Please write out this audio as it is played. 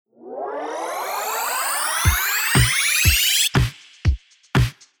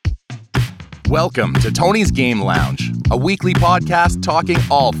Welcome to Tony's Game Lounge, a weekly podcast talking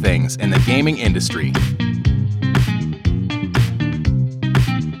all things in the gaming industry.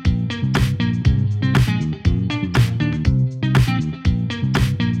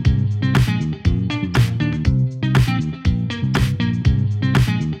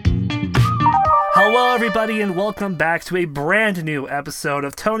 Hello everybody and welcome back to a brand new episode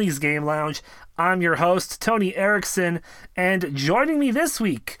of Tony's Game Lounge. I'm your host, Tony Erickson, and joining me this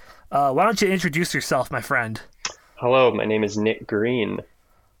week, why don't you introduce yourself, my friend? Hello, my name is Nick Green.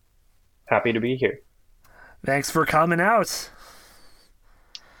 Happy to be here. Thanks for coming out.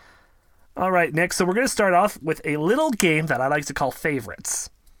 Alright, Nick, so we're going to start off with a little game that I like to call favorites.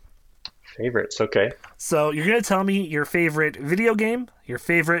 Favorites, okay. So you're going to tell me your favorite video game, your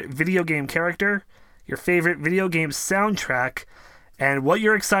favorite video game character, your favorite video game soundtrack, and what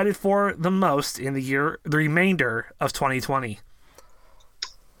you're excited for the most in the remainder of 2020.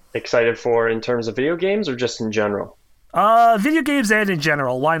 Excited for in terms of video games or just in general? Video games and in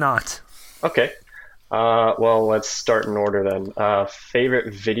general, why not? Okay. Well, let's start in order then.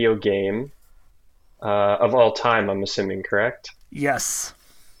 Favorite video game of all time, I'm assuming, correct? Yes.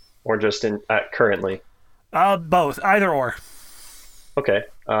 Or just currently? Both, either or. Okay.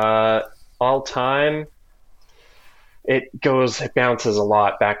 All time, it bounces a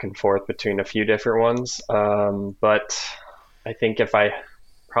lot back and forth between a few different ones. But I think if I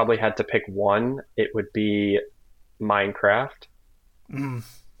probably had to pick one, it would be Minecraft.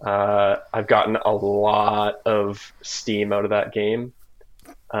 I've gotten a lot of steam out of that game.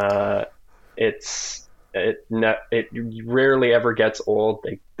 It rarely ever gets old.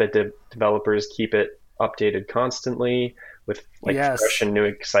 The developers keep it updated constantly with fresh and new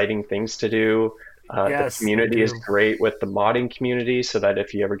exciting things to do. The community is great with the modding community, so that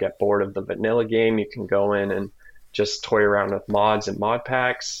if you ever get bored of the vanilla game, you can go in and just toy around with mods and mod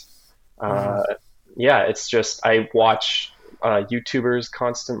packs. It's just, I watch YouTubers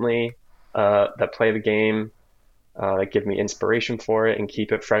constantly that play the game, that give me inspiration for it and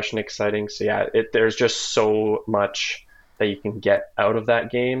keep it fresh and exciting. So yeah, there's just so much that you can get out of that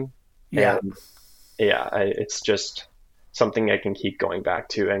game. It's just something I can keep going back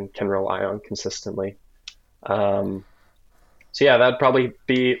to and can rely on consistently. So yeah, that'd probably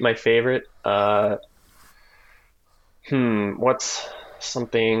be my favorite. What's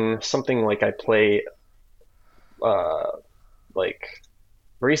something like I play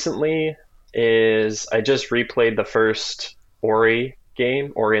recently is I just replayed the first Ori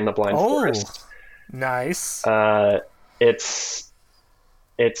game, Ori and the Blind Forest. Nice. It's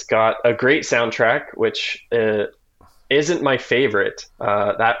got a great soundtrack, which isn't my favorite.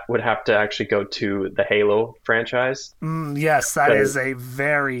 That would have to actually go to the Halo franchise. Yes, that is a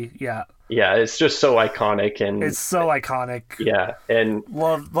very Yeah, it's just so iconic, and it's so iconic. Yeah, and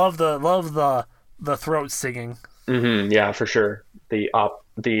love the throat singing. Yeah, for sure. The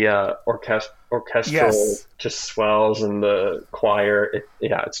orchestral just swells, and the choir.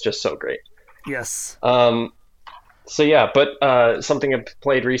 It's just so great. Yes. So yeah, but something I've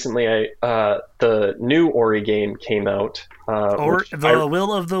played recently, the new Ori game came out.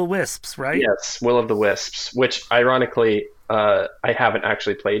 Will of the Wisps, right? Yes, Will of the Wisps, which ironically I haven't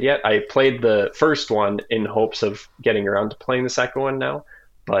actually played yet. I played the first one in hopes of getting around to playing the second one now,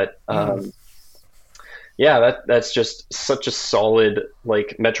 but that's just such a solid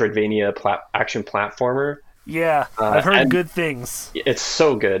Metroidvania action platformer. Yeah, I've heard good things. It's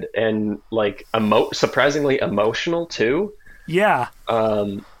so good and surprisingly emotional too. Yeah.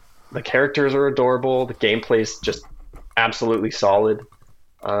 The characters are adorable. The gameplay's just absolutely solid.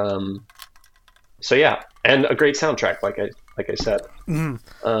 So yeah, and a great soundtrack, like I said.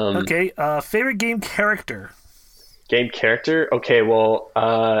 Okay. Favorite game character. Game character. Okay. Well,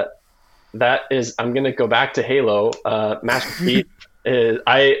 that is. I'm gonna go back to Halo. Master Chief.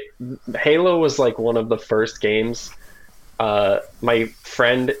 Halo was one of the first games. My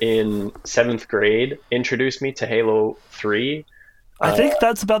friend in 7th grade introduced me to Halo 3. I think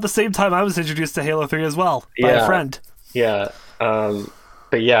that's about the same time I was introduced to Halo 3 as well by a friend. Yeah.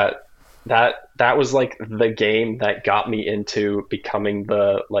 But yeah, that was the game that got me into becoming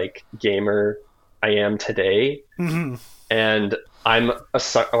the gamer I am today. And I'm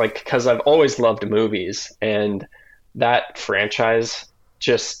because I've always loved movies, and that franchise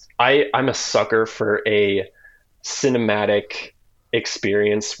I'm a sucker for a cinematic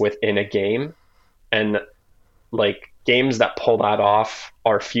experience within a game, and games that pull that off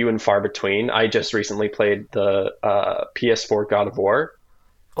are few and far between. I just recently played the PS4 God of War.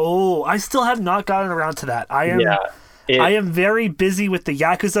 Oh, I still have not gotten around to that. I am very busy with the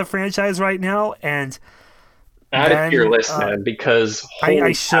Yakuza franchise right now, and Add it to your list, man, because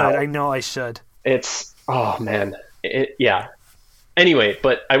I should. I know I should. It's man, yeah. Anyway,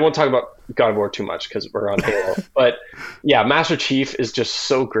 but I won't talk about God of War too much because we're on Halo. But yeah, Master Chief is just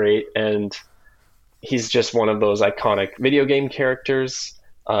so great, and he's just one of those iconic video game characters.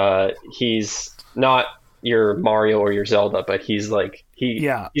 He's not your Mario or your Zelda, but he's like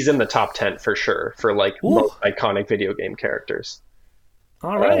he's in the top 10 for sure for like most iconic video game characters.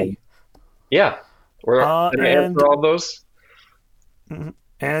 All right. Yeah, we're and for all those.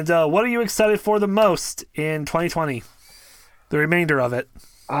 And what are you excited for the most in 2020? The remainder of it.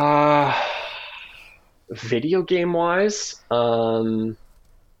 Video game wise, I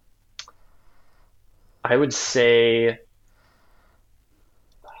would say,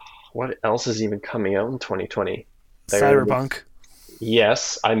 what else is even coming out in 2020? Cyberpunk.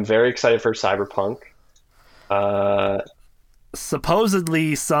 Yes, I'm very excited for Cyberpunk.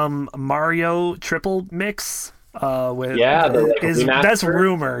 Supposedly some Mario triple mix. With that's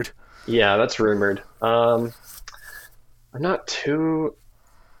rumored. Yeah, that's rumored. I'm not too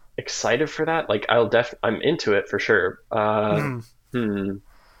excited for that. Like, I'm into it for sure.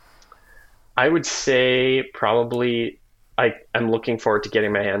 I would say probably I'm looking forward to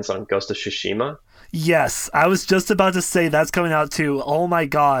getting my hands on Ghost of Tsushima. Yes, I was just about to say that's coming out too. Oh my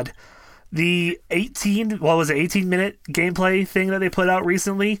god. The 18-minute gameplay thing that they put out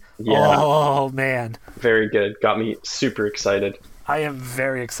recently? Yeah. Oh man. Very good. Got me super excited. I am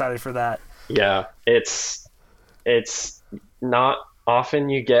very excited for that. Yeah, it's not often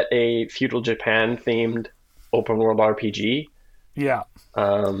you get a feudal Japan themed open world RPG. Yeah.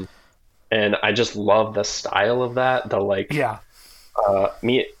 And I just love the style of that.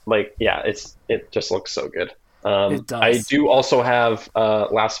 It just looks so good. It does. I do also have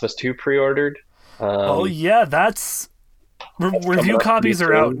Last of Us 2 pre-ordered. Oh yeah, that's review copies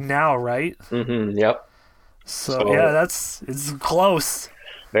are out now, right? Yep. So yeah, it's close.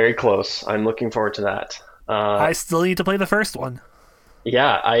 Very close. I'm looking forward to that. I still need to play the first one.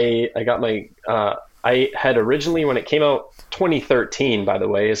 Yeah, I got my. I had originally, when it came out, 2013, by the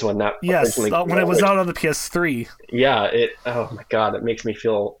way, is when that. Yes, when it was out on the PS3. Yeah, oh my god, it makes me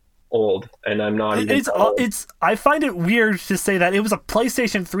feel old, and I'm not even. I find it weird to say that it was a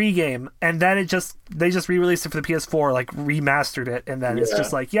PlayStation 3 game, and then they just re-released it for the PS4, like remastered it, and then it's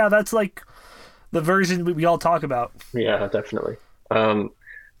just like, yeah, that's like the version we all talk about. Yeah, definitely.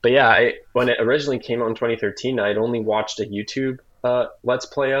 But yeah, when it originally came out in 2013, I'd only watched a YouTube Let's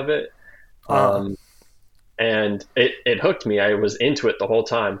Play of it. And it hooked me. I was into it the whole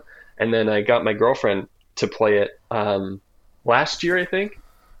time. And then I got my girlfriend to play it last year, I think,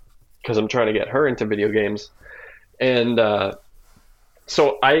 because I'm trying to get her into video games. And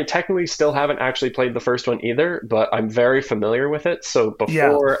so I technically still haven't actually played the first one either, but I'm very familiar with it. So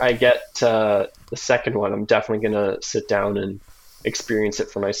before I get the second one, I'm definitely going to sit down and experience it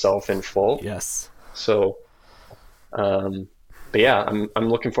for myself in full. Yes. So, but yeah, I'm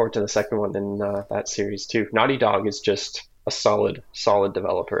looking forward to the second one in that series too. Naughty Dog is just a solid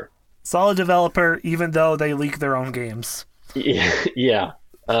developer. Solid developer, even though they leak their own games. Yeah.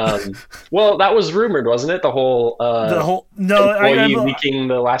 Well, that was rumored, wasn't it? The whole leaking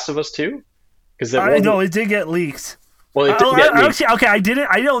The Last of Us 2? Because I know it did get leaked. Well, it did get leaked. Okay, I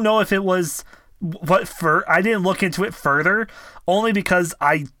don't know if it was I didn't look into it further, only because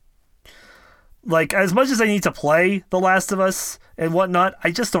as much as I need to play The Last of Us and whatnot, I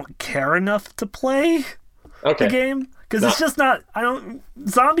just don't care enough to play the game, because it's just not.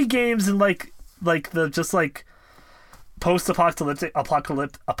 Zombie games and like the just like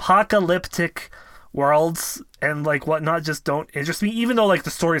post-apocalyptic worlds and like whatnot just don't interest me, even though like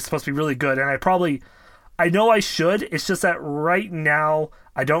the story is supposed to be really good, and I know I should. It's just that right now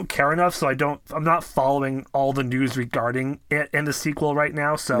I don't care enough, so I'm not following all the news regarding it and the sequel right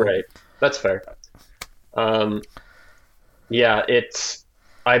now. So right, that's fair. Yeah,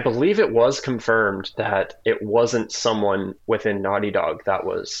 I believe it was confirmed that it wasn't someone within Naughty Dog that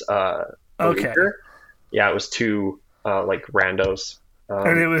was leaker. Yeah, it was two like randos.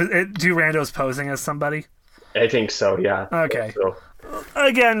 And it was two randos posing as somebody? I think so, yeah. Okay.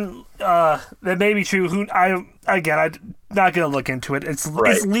 Again, that may be true. I'm not gonna look into it. It's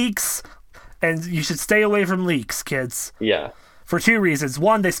leaks, and you should stay away from leaks, kids. Yeah. For two reasons: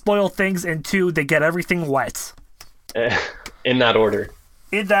 one, they spoil things, and two, they get everything wet. In that order.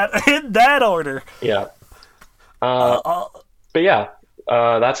 In that order. Yeah. But yeah,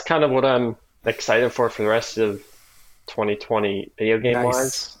 that's kind of what I'm excited for the rest of 2020 video game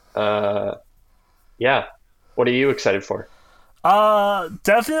wise. Yeah. What are you excited for?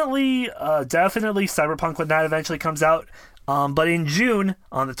 Definitely Cyberpunk when that eventually comes out. But in June,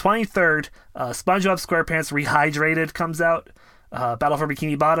 on the 23rd, SpongeBob SquarePants Rehydrated comes out. Battle for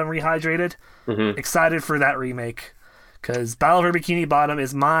Bikini Bottom Rehydrated. Mm-hmm. Excited for that remake, because Battle for Bikini Bottom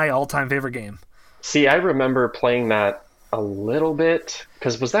is my all-time favorite game. See, I remember playing that a little bit,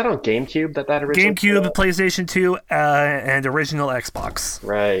 because was that on GameCube that originally GameCube, PlayStation 2, and original Xbox.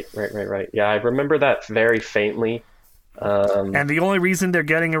 Right. Yeah, I remember that very faintly. And the only reason they're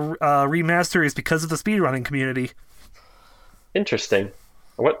getting a remaster is because of the speedrunning community. Interesting.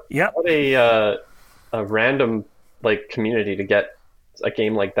 What Yep. a random community to get a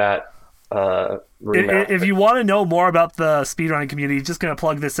game like that remastered. If you want to know more about the speedrunning community, just going to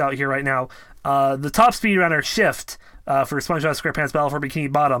plug this out here right now. The top speedrunner, Shift, for SpongeBob SquarePants Battle for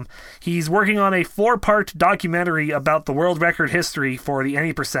Bikini Bottom, he's working on a 4-part documentary about the world record history for the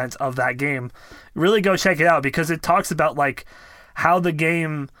any percent of that game. Really go check it out, because it talks about how the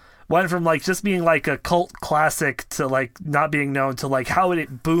game went from just being a cult classic to not being known to how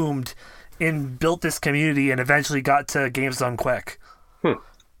it boomed and built this community and eventually got to Games Done Quick.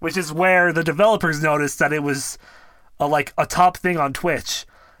 Which is where the developers noticed that it was a top thing on Twitch.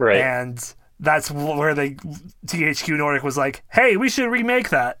 Right. And that's where THQ Nordic was like, hey, we should remake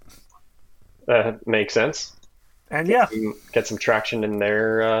that. Makes sense. And get some traction in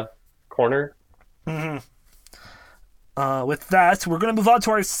their corner. Mm-hmm. With that, we're going to move on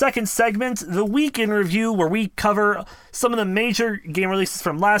to our second segment, the Week in Review, where we cover some of the major game releases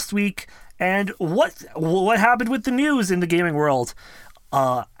from last week and what happened with the news in the gaming world.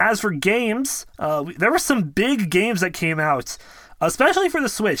 As for games, there were some big games that came out, especially for the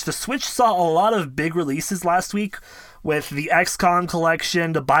Switch. The Switch saw a lot of big releases last week, with the XCOM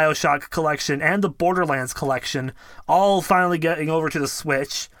collection, the BioShock collection, and the Borderlands collection, all finally getting over to the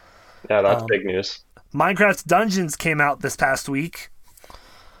Switch. Yeah, that's big news. Minecraft Dungeons came out this past week.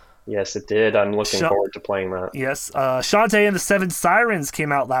 Yes, it did. I'm looking forward to playing that. Yes. Shantae and the Seven Sirens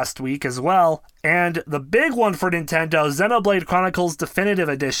came out last week as well. And the big one for Nintendo, Xenoblade Chronicles Definitive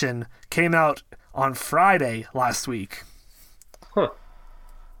Edition, came out on Friday last week. Huh.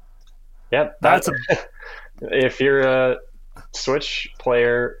 Yeah, that's if you're a Switch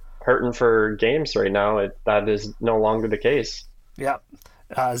player hurting for games right now, that is no longer the case. Yeah.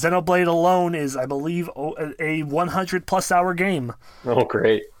 Xenoblade alone is, I believe, a 100-plus hour game. Oh,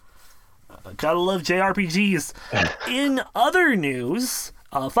 great. Gotta love JRPGs. In other news,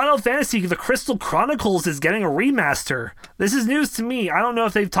 Final Fantasy The Crystal Chronicles is getting a remaster. This is news to me. I don't know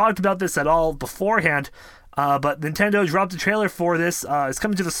if they've talked about this at all beforehand, but Nintendo dropped a trailer for this. It's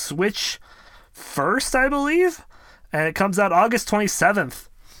coming to the Switch first, I believe, and it comes out August 27th.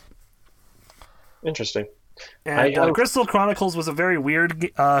 Interesting. And Crystal Chronicles was a very weird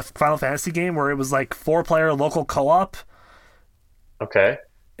Final Fantasy game where it was 4-player local co-op. Okay.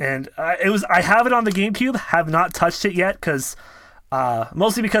 And I have it on the GameCube, have not touched it yet,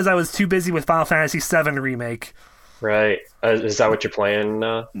 mostly because I was too busy with Final Fantasy VII Remake. Right. Is that what you're playing?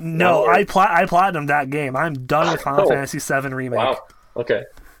 No, I platinumed that game. I'm done with Final Fantasy VII Remake. Wow. Okay.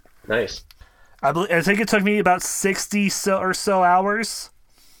 Nice. I think it took me about 60 or so hours.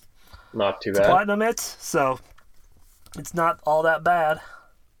 Not too bad. To platinum it, so it's not all that bad.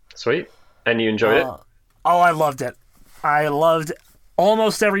 Sweet. And you enjoyed it? Oh, I loved it. I loved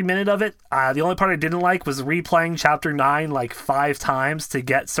almost every minute of it. The only part I didn't like was replaying Chapter 9 5 times to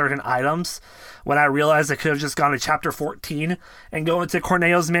get certain items, when I realized I could have just gone to Chapter 14 and go into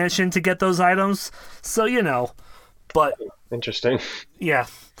Corneo's mansion to get those items. So, but... Interesting. Yeah.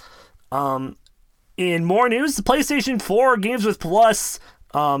 In more news, the PlayStation 4 Games with Plus...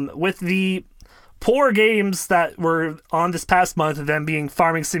 with the poor games that were on this past month, them being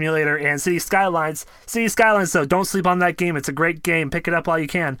Farming Simulator and City Skylines. City Skylines, though, don't sleep on that game. It's a great game. Pick it up while you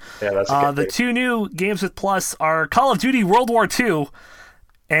can. Yeah, that's the two new games with Plus are Call of Duty World War II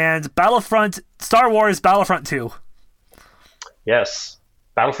and Star Wars Battlefront 2. Yes.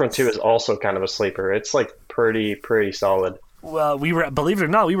 Battlefront 2 is also kind of a sleeper. It's pretty solid. Well, believe it or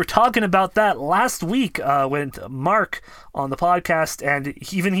not, we were talking about that last week with Mark on the podcast, and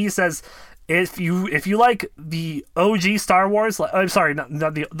even he says if you like the OG Star Wars, I'm sorry,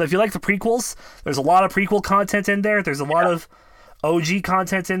 if you like the prequels, there's a lot of prequel content in there. There's a lot of OG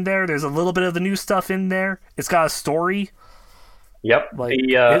content in there. There's a little bit of the new stuff in there. It's got a story. Yep.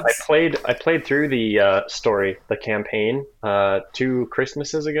 I played through the story, the campaign, 2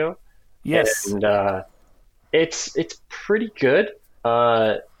 Christmases ago. Yes. And it's pretty good.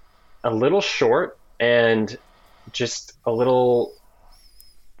 A little short and just a little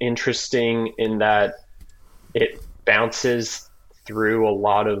interesting in that it bounces through a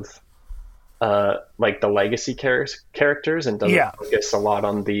lot of the legacy characters and doesn't focus a lot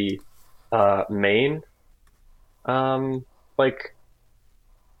on the main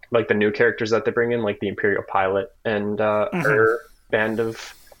like the new characters that they bring in, like the Imperial pilot and her band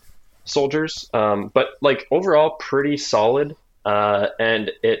of soldiers. But like overall, pretty solid,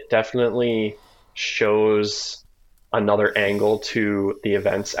 and it definitely shows another angle to the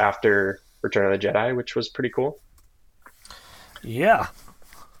events after Return of the Jedi, which was pretty cool. Yeah.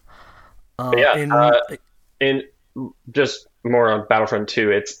 In just more on Battlefront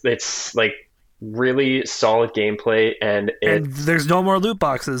 2, it's like really solid gameplay, and there's no more loot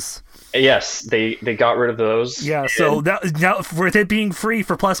boxes. Yes, they got rid of those. Yeah, so that now with it being free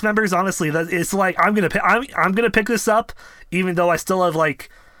for Plus members, honestly, that it's like I'm gonna pick this up, even though I still have like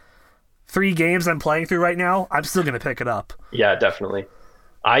 3 games I'm playing through right now. I'm still gonna pick it up. Yeah, definitely.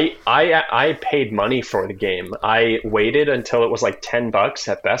 I paid money for the game. I waited until it was like $10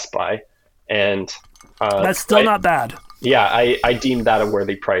 at Best Buy, and that's still not bad. Yeah, I deemed that a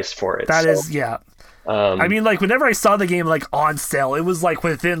worthy price for it. That is, yeah. I mean, like, whenever I saw the game, like, on sale, it was, like,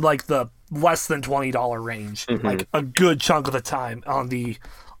 within, like, the less than $20 range. Like, a good chunk of the time on the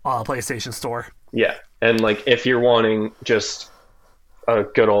PlayStation Store. Yeah, and, like, if you're wanting just a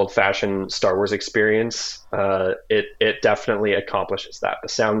good old-fashioned Star Wars experience, it definitely accomplishes that. The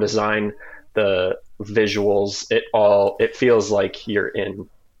sound design, the visuals, it feels like you're in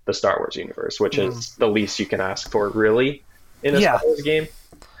the Star Wars universe, which is the least you can ask for, really, in a Star Wars game.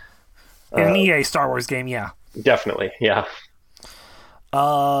 In an EA Star Wars game, yeah. Definitely, yeah.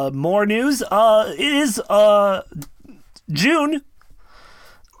 More news. It is June,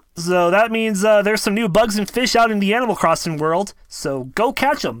 so that means there's some new bugs and fish out in the Animal Crossing world. So go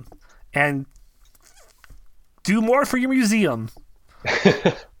catch them and do more for your museum.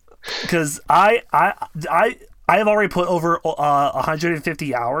 Because I have already put over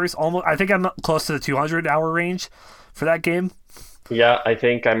 150 hours. Almost, I think I'm close to the 200-hour range for that game. Yeah, I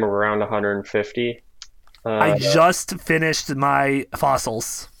think I'm around 150. I just finished my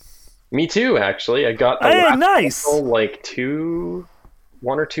fossils. Me too, actually. I got the last nice. fossil like 1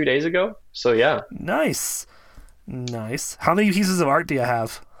 or 2 days ago. So yeah. Nice. How many pieces of art do you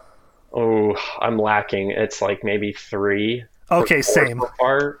have? Oh, I'm lacking. It's like maybe 3. Okay, same. So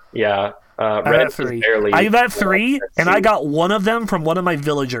far. Yeah. I have 3. I've had 3, and I got one of them from one of my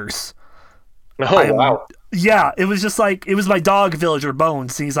villagers. Oh, wow. Yeah, it was just like, it was my dog villager,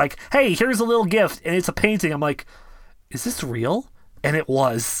 Bones. And he's like, hey, here's a little gift, and it's a painting. I'm like, is this real? And it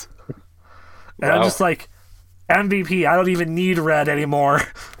was. And wow. I'm just like, MVP, I don't even need red anymore.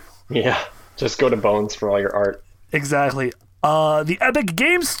 Yeah, just go to Bones for all your art. Exactly. The Epic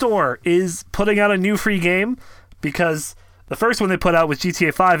Games Store is putting out a new free game, because the first one they put out was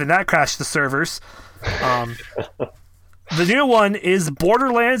GTA 5, and that crashed the servers. The new one is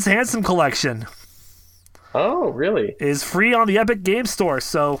Borderlands Handsome Collection. Oh, really? Is free on the Epic Games Store.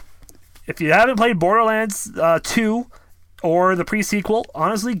 So if you haven't played Borderlands 2 or the pre-sequel,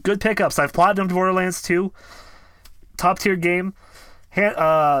 honestly, good pickups. I've platinumed Borderlands 2. Top tier game.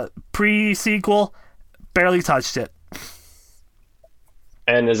 Pre-sequel, barely touched it.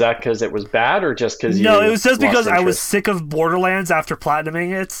 And is that because it was bad, or just because No, it was just because I was sick of Borderlands after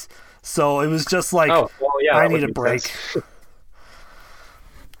platinuming it. So it was just like, I need a break.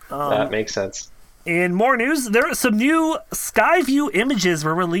 That makes sense. In more news, there are some new Skyview images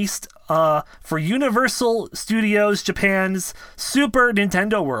were released for Universal Studios Japan's Super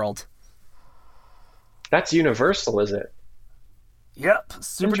Nintendo World. That's Universal, is it? Yep,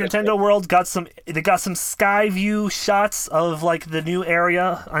 Super Nintendo World got some Skyview shots of like the new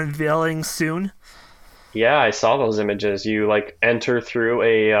area unveiling soon. Yeah, I saw those images. You like enter through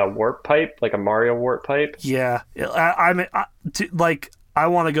a warp pipe, like a Mario warp pipe. Yeah, I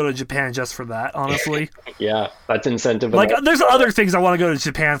want to go to Japan just for that, honestly. Yeah, that's incentive. Like, there's other things I want to go to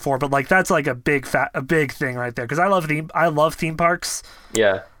Japan for, but like that's like a big thing right there, because I love theme parks.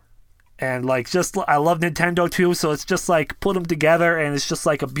 Yeah. And like I love Nintendo too, so it's just like put them together, and it's just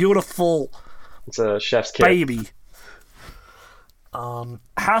like a beautiful. It's a chef's kiss. Baby.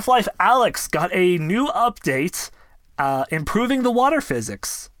 Half-Life Alyx got a new update, improving the water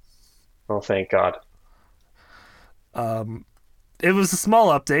physics. Oh, thank God. It was a small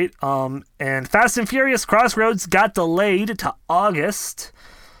update, and Fast and Furious Crossroads got delayed to August,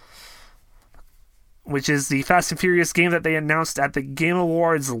 which is the Fast and Furious game that they announced at the Game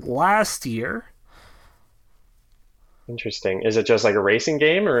Awards last year. Interesting. Is it just like a racing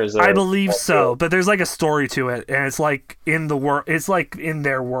game, or is it? I believe so, but there's like a story to it, and it's like in the world. It's like in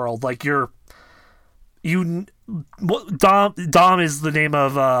their world. Like Dom is the name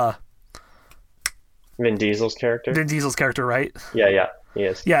of Vin Diesel's character. Vin Diesel's character, right? Yeah, he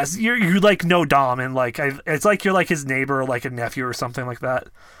is. Yes, you like know Dom, and like it's like you're like his neighbor, or like a nephew, or something like that.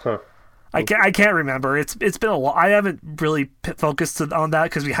 Huh. I can't remember. It's been a while. I haven't really focused on that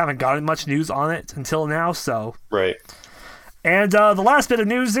because we haven't gotten much news on it until now. So right. And the last bit of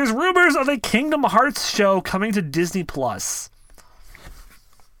news: there's rumors of a Kingdom Hearts show coming to Disney Plus.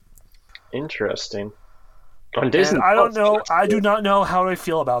 Interesting. On Disney. And I don't know. I do not know how I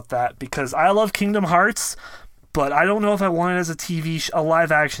feel about that because I love Kingdom Hearts, but I don't know if I want it as a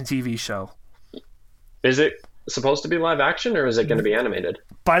live action TV show. Is it supposed to be live action or is it going to be animated?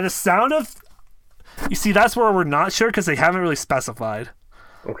 By the sound of, you see, that's where we're not sure because they haven't really specified.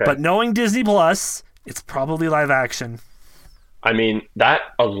 Okay. But knowing Disney Plus, it's probably live action. I mean, that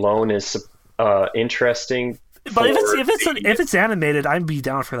alone is interesting. But if it's animated, I'd be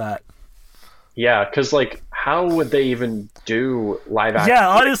down for that. Yeah, because like, how would they even do live action? Yeah,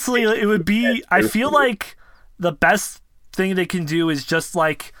 honestly, it would be. I feel like the best thing they can do is just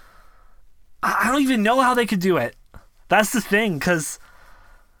like, I don't even know how they could do it. That's the thing, because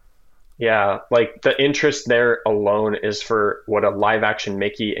yeah, like the interest there alone is for what a live action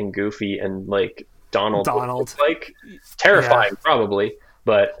Mickey and Goofy and like Donald. Like terrifying, probably,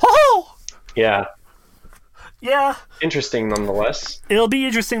 but yeah. Yeah. Interesting nonetheless. It'll be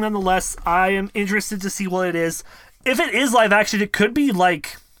interesting nonetheless. I am interested to see what it is. If it is live action, it could be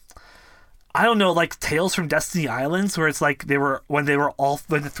like, I don't know, like Tales from Destiny Islands, where it's like when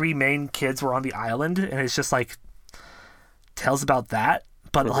the three main kids were on the island, and it's just like tales about that.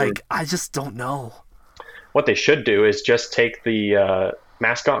 But like, I just don't know. What they should do is just take the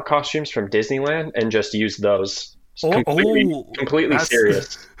mascot costumes from Disneyland and just use those. Completely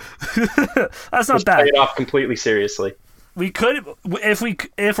serious. That's not just bad. Play it off completely seriously. We could,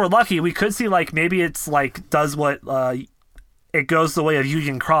 if we're lucky, we could see like maybe it's like does what it goes the way of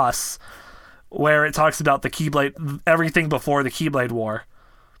Union Cross, where it talks about the Keyblade, everything before the Keyblade War,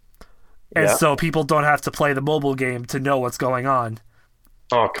 and so people don't have to play the mobile game to know what's going on.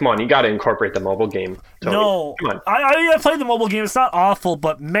 Oh, come on, you got to incorporate the mobile game. Tony. No, come on. I played the mobile game. It's not awful,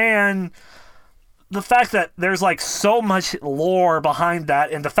 but man, the fact that there's like so much lore behind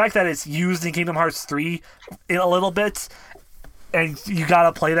that, and the fact that it's used in Kingdom Hearts 3 in a little bit, and you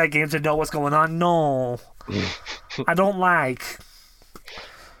gotta play that game to know what's going on. No, I don't like.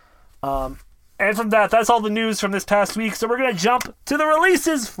 And from that's all the news from this past week. So we're gonna jump to the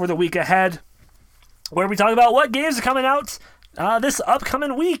releases for the week ahead, where we talk about what games are coming out this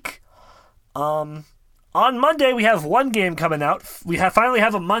upcoming week. On Monday, we have one game coming out. We finally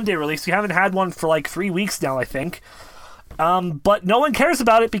have a Monday release. We haven't had one for like 3 weeks now, I think. But no one cares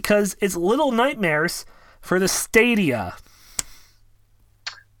about it because it's Little Nightmares for the Stadia.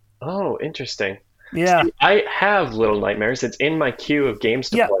 Oh, interesting. Yeah. See, I have Little Nightmares. It's in my queue of games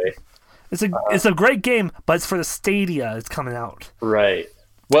to play. It's a great game, but it's for the Stadia. It's coming out. Right.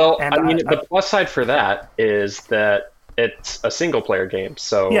 Well, and I mean, the plus side for that is that it's a single-player game,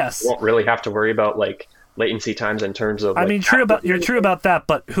 so you won't really have to worry about like latency times in terms of. I mean, you're true about that,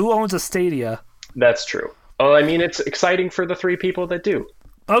 but who owns a Stadia? That's true. Oh, I mean, it's exciting for the 3 people that do.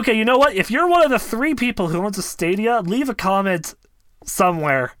 Okay, you know what? If you're one of the 3 people who owns a Stadia, leave a comment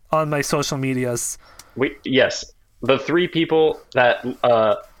somewhere on my social medias. Yes, the 3 people that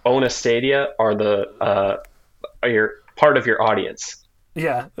own a Stadia are your part of your audience.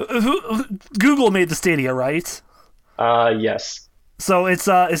 Yeah, Google made the Stadia, right? Yes. So it's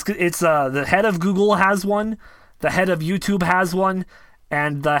the head of Google has one, the head of YouTube has one,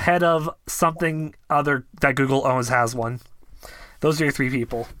 and the head of something other that Google owns has one. Those are your 3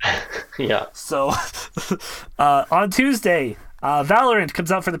 people. Yeah. So on Tuesday, Valorant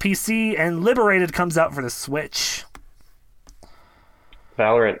comes out for the PC and Liberated comes out for the Switch.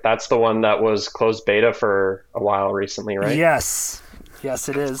 Valorant, that's the one that was closed beta for a while recently, right? Yes,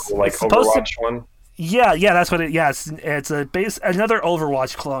 it is. Like Overwatch one. Yeah, that's what it. Yeah, it's another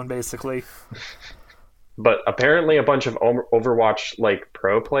Overwatch clone, basically. But apparently, a bunch of Overwatch like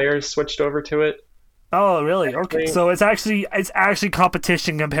pro players switched over to it. Oh, really? Okay, so it's actually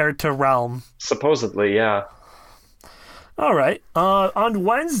competition compared to Realm. Supposedly, yeah. All right. On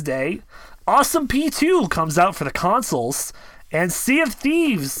Wednesday, Awesome P2 comes out for the consoles, and Sea of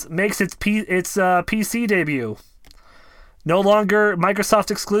Thieves makes its PC debut. No longer Microsoft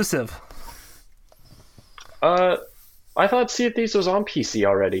exclusive. I thought Sea of Thieves was on PC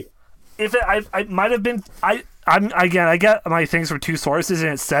already. I might have been. I get my things from 2 sources,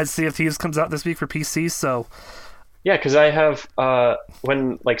 and it said Sea of Thieves comes out this week for PC. So yeah, because I have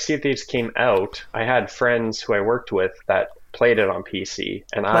when like Sea of Thieves came out, I had friends who I worked with that played it on PC,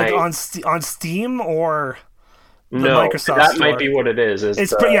 and like on Steam or the Microsoft that store? Might be what it is.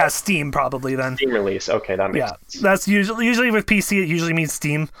 It's Steam probably then. Steam release. Okay, that makes sense. That's usually with PC. It usually means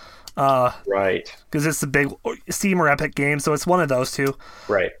Steam. Right. Because it's the big Steam or Epic game, so it's one of those two.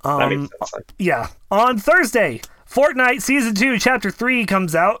 Right. That makes sense. Yeah. On Thursday, Fortnite Season 2 Chapter 3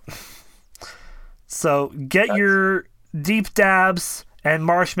 comes out. So get your deep dabs and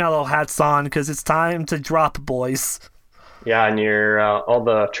marshmallow hats on, because it's time to drop, boys. Yeah, and your all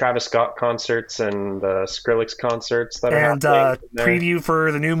the Travis Scott concerts and the Skrillex concerts that are happening. And preview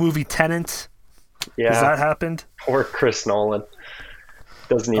for the new movie Tenet. Yeah. Has that happened? Poor Chris Nolan.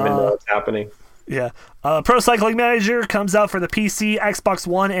 Doesn't even know what's happening. Yeah. Pro Cycling Manager comes out for the PC, Xbox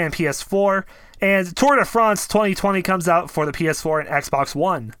One, and PS4. And Tour de France 2020 comes out for the PS4 and Xbox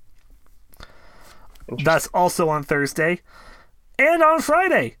One. That's also on Thursday. And on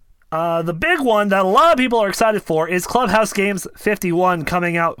Friday, the big one that a lot of people are excited for is Clubhouse Games 51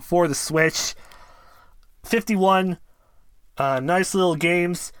 coming out for the Switch. 51 nice little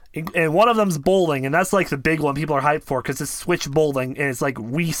games. And one of them's bowling, and that's like the big one people are hyped for, because it's Switch bowling, and it's like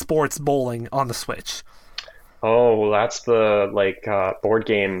Wii Sports bowling on the Switch. Oh, that's the board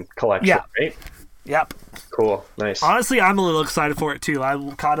game collection, right? Yep. Cool, nice. Honestly, I'm a little excited for it too. I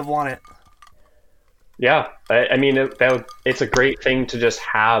kind of want it. Yeah, I mean, it's a great thing to just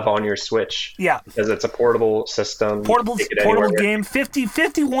have on your Switch. Yeah. Because it's a portable system. Portable game,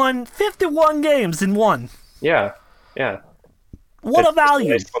 51 games in one. Yeah. What a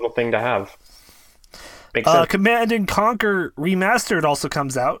value. It's a nice little thing to have. Makes sense. Command & Conquer Remastered also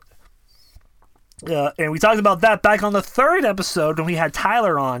comes out. And we talked about that back on the 3rd episode when we had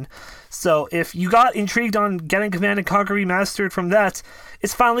Tyler on. So if you got intrigued on getting Command & Conquer Remastered from that,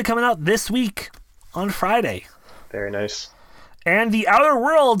 it's finally coming out this week on Friday. Very nice. And The Outer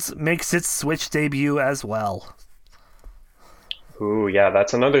Worlds makes its Switch debut as well. Ooh, yeah,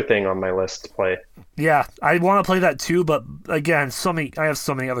 that's another thing on my list to play. Yeah, I want to play that too, but again, I have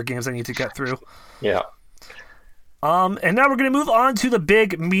so many other games I need to get through. Yeah. And now we're going to move on to the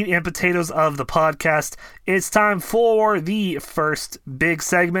big meat and potatoes of the podcast. It's time for the first big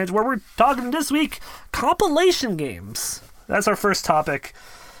segment where we're talking this week compilation games. That's our first topic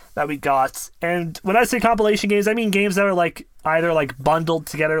that we got. And when I say compilation games, I mean games that are like either like bundled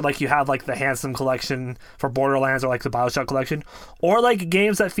together, like you have like the Handsome collection for Borderlands or like the BioShock collection, or like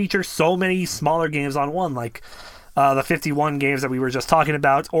games that feature so many smaller games on one, like the 51 games that we were just talking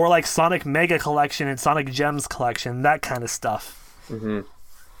about, or like Sonic Mega Collection and Sonic Gems Collection, that kind of stuff. Mm-hmm.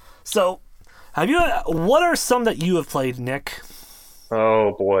 So, what are some that you have played, Nick?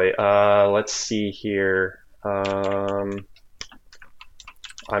 Oh boy, let's see here. I'm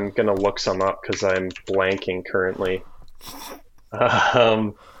gonna look some up because I'm blanking currently.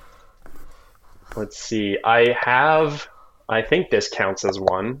 Let's see. I think this counts as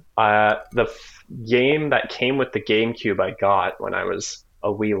one. The game that came with the GameCube I got when I was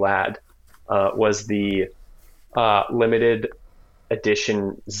a wee lad was the limited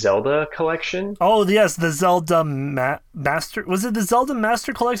edition Zelda collection. Oh yes, the Zelda Master. Was it the Zelda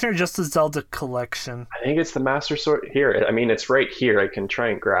Master Collection or just the Zelda Collection? I think it's the Master Sword. Here, I mean, it's right here. I can try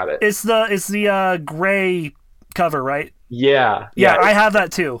and grab it. It's the gray cover, right? Yeah. I have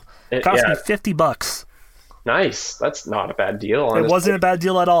that too. It cost me $50. Nice. That's not a bad deal, honestly. It wasn't a bad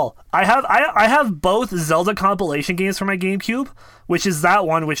deal at all. I have both Zelda compilation games for my GameCube, which is that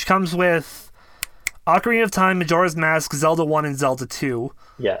one, which comes with Ocarina of Time, Majora's Mask, Zelda 1, and Zelda 2.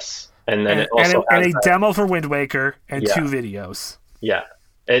 Yes. And then it also has a demo for Wind Waker and 2 videos. Yeah.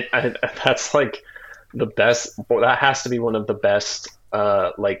 That's like the best. That has to be one of the best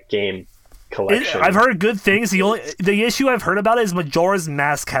game collections. I've heard good things. The issue I've heard about is Majora's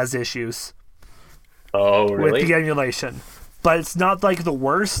Mask has issues. Oh, really? With the emulation. But it's not like the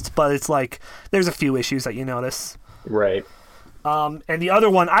worst, but it's like there's a few issues that you notice. Right. And the other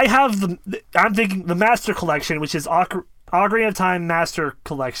one, I'm thinking the Master Collection, which is Ocarina of Time Master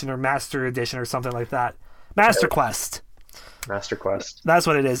Collection or Master Edition or something like that. Master Quest. Master Quest. That's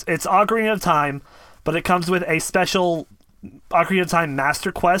what it is. It's Ocarina of Time, but it comes with a special Ocarina of Time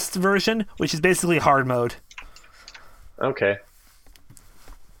Master Quest version, which is basically hard mode. Okay.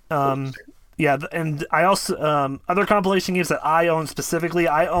 Yeah, and I also other compilation games that I own specifically.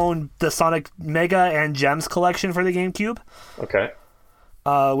 I own the Sonic Mega and Gems collection for the GameCube. Okay.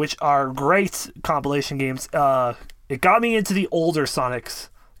 Which are great compilation games. It got me into the older Sonic's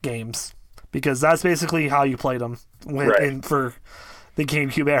games because that's basically how you played them for the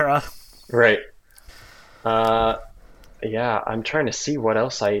GameCube era. Right. Yeah, I'm trying to see what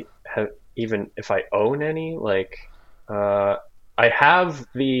else I have, even if I own any. I have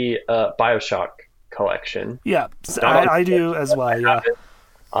the BioShock collection. Yeah, I do as well. Yeah.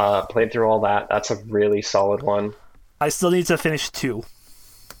 Played through all that. That's a really solid one. I still need to finish 2.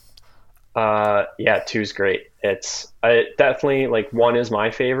 Yeah, two's great. It's definitely like one is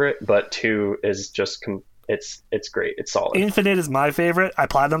my favorite, but two is just it's great. It's solid. Infinite is my favorite. I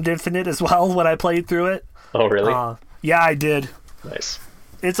platinumed Infinite as well when I played through it. Oh, really? Yeah, I did. Nice.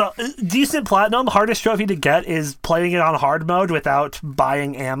 It's a decent platinum. Hardest trophy to get is playing it on hard mode without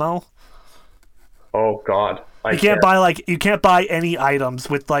buying ammo. Oh God, you can't buy any items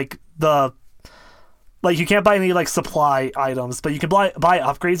with you can't buy any supply items, but you can buy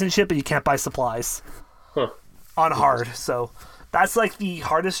upgrades and shit, but you can't buy supplies on hard. So that's like the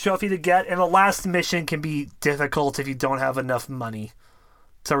hardest trophy to get, and the last mission can be difficult if you don't have enough money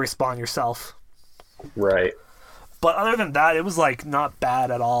to respawn yourself. Right. But other than that, it was not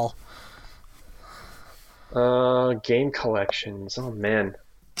bad at all. Game collections. Oh man.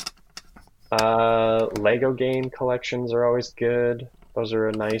 Lego game collections are always good. Those are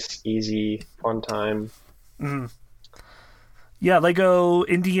a nice, easy, fun time. Mm. Yeah, Lego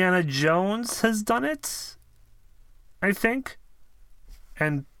Indiana Jones has done it, I think.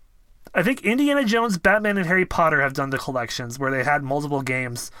 And I think Indiana Jones, Batman, and Harry Potter have done the collections where they had multiple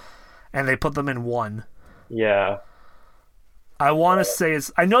games and they put them in one. Yeah. I want to say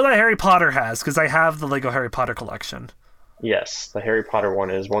I know that Harry Potter has, because I have the Lego Harry Potter collection. Yes, the Harry Potter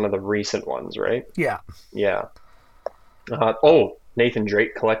one is one of the recent ones, right? Yeah. Yeah. Nathan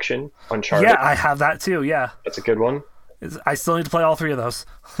Drake collection, Uncharted. Yeah, I have that too, yeah. That's a good one. I still need to play all three of those.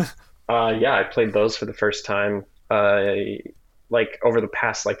 Yeah, I played those for the first time. Over the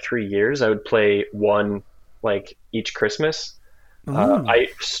past 3 years, I would play one each Christmas. I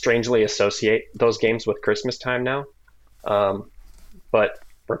strangely associate those games with Christmas time now. But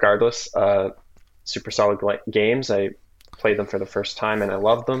regardless, super solid games. I played them for the first time and I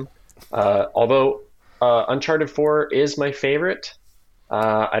loved them. Although Uncharted 4 is my favorite.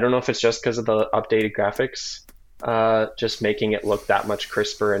 I don't know if it's just because of the updated graphics, just making it look that much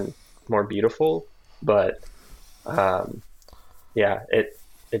crisper and more beautiful. But yeah, it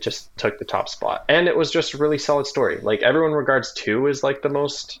just took the top spot, and it was just a really solid story. Everyone regards 2 as the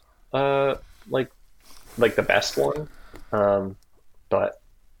most the best one. But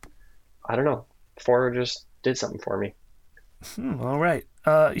I don't know. 4 just did something for me. All right.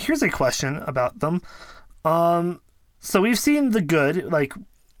 Here's a question about them. So we've seen the good.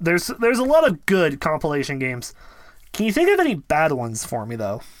 There's a lot of good compilation games. Can you think of any bad ones for me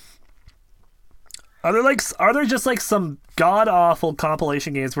though? Are there just some god awful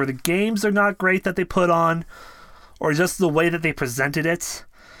compilation games where the games are not great that they put on, or just the way that they presented it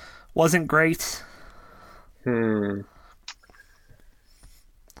wasn't great? That's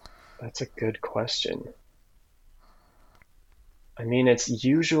a good question. I mean, it's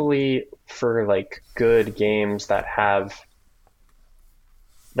usually for good games that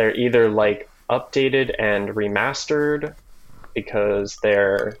they're either updated and remastered because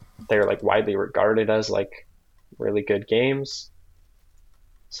they're widely regarded as really good games.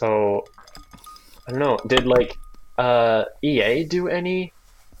 So I don't know. Did EA do any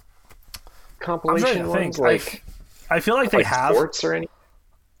compilation ones? I feel like they have sports or any.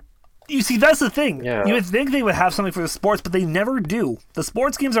 You see, that's the thing. Yeah. You would think they would have something for the sports, but they never do. The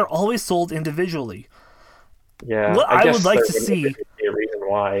sports games are always sold individually. Yeah, what I would like to see. Be a reason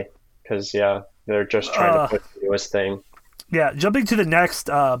why, because they're just trying to put the newest thing. Yeah, jumping to the next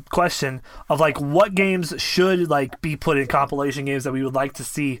question of what games should be put in compilation games that we would like to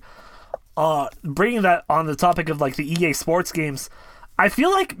see. Bringing that on the topic of the EA Sports games, I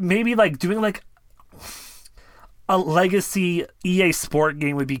feel maybe doing a legacy EA Sport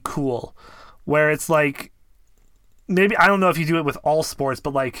game would be cool, where it's maybe, I don't know if you do it with all sports,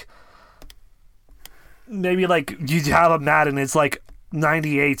 but maybe you have a Madden, it's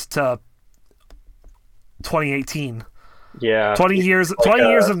 98 to 2018. Yeah. 20 years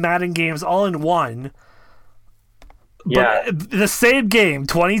of Madden games all in one. Yeah. But the same game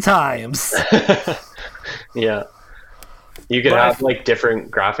 20 times. Yeah. You could have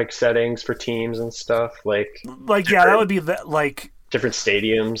different graphic settings for teams and stuff, yeah, that would be different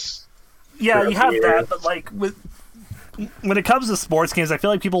stadiums. Yeah, you have that, but when it comes to sports games, I feel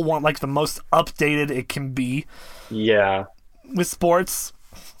like people want the most updated it can be. Yeah. With sports,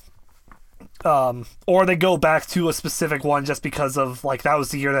 or they go back to a specific one just because of that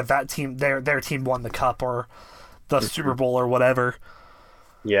was the year that team their team won the cup or the Super Bowl or whatever.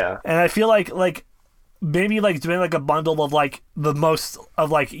 Yeah. And I feel maybe doing a bundle of the most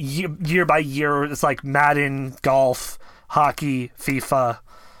of year by year. It's Madden, golf, hockey, FIFA,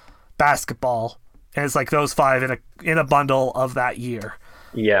 basketball, and it's those 5 in a bundle of that year.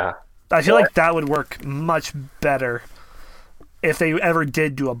 Yeah, I feel that would work much better if they ever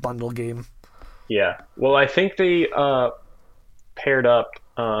did do a bundle game. Yeah, well, I think they paired up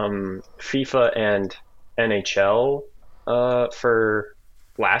FIFA and NHL for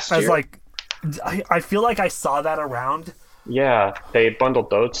last year. Like, I feel like I saw that around. Yeah, they bundled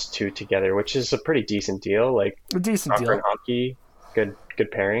those two together, which is a pretty decent deal. Like a decent soccer deal. And hockey, good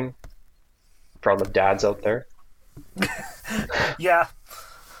pairing for all the dads out there. Yeah,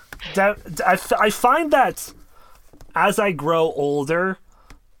 I find that as I grow older,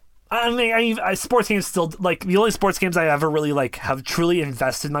 I mean, sports games still, like, the only sports games I ever really, like, have truly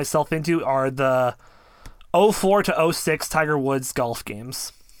invested myself into are the 04 to 06 Tiger Woods golf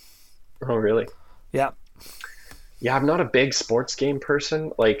games. Oh, really? Yeah. Yeah, I'm not a big sports game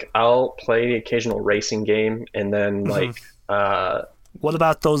person. Like, I'll play the occasional racing game, and then, like, What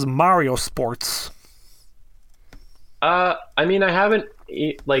about those Mario sports? I mean, I haven't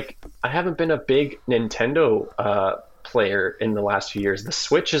been a big Nintendo player in the last few years. The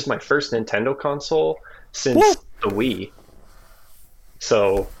Switch is my first Nintendo console since the Wii.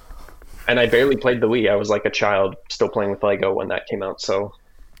 So, and I barely played the Wii. I was like a child still playing with Lego when that came out. So,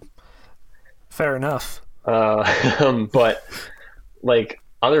 fair enough. But like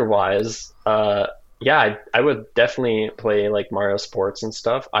otherwise, yeah, I would definitely play like Mario Sports and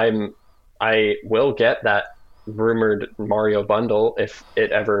stuff. I will get that rumored Mario bundle if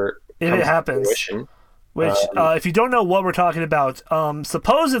it happens. Fruition. Which, if you don't know what we're talking about,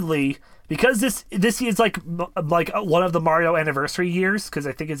 supposedly, because this is like one of the Mario anniversary years, because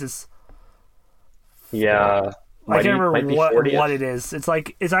I think it's his. Yeah, I can't remember what it is. It's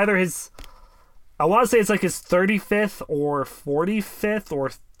either his. I want to say it's like his 35th or 45th or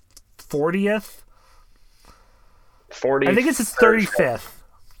 40th. 40. I think it's his 35th.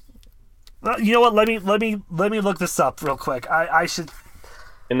 You know what? Let me look this up real quick. I should.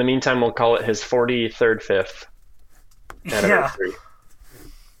 In the meantime, we'll call it his 43rd, 5th anniversary.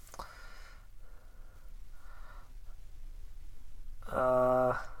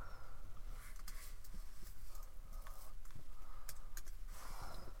 Yeah.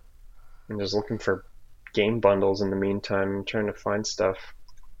 I'm just looking for game bundles in the meantime. I'm trying to find stuff.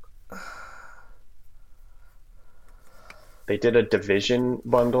 They did a Division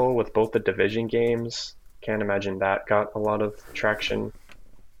bundle with both the Division games. Can't imagine that got a lot of traction.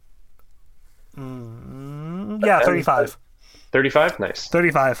 Yeah, 35. 35? Nice.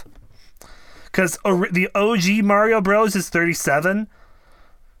 35. Because the OG Mario Bros. Is 37.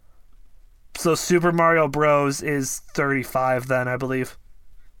 So Super Mario Bros. Is 35 then, I believe.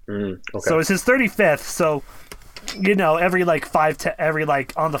 Okay. So it's his 35th. So, you know, every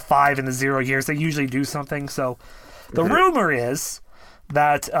on the 5 and the 0 years, they usually do something. So the rumor is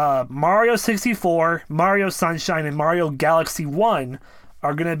that Mario 64, Mario Sunshine, and Mario Galaxy 1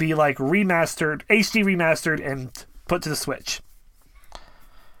 are going to be like remastered, HD remastered, and put to the Switch.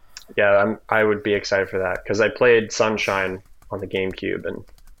 Yeah, I would be excited for that because I played Sunshine on the GameCube and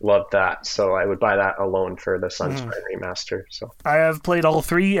loved that. So I would buy that alone for the Sunshine remaster. So I have played all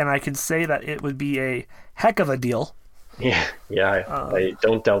three, and I can say that it would be a heck of a deal. Yeah, I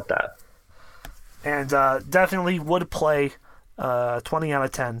don't doubt that. And definitely would play 20 out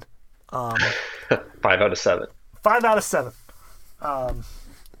of 10. 5 out of 7. 5 out of 7.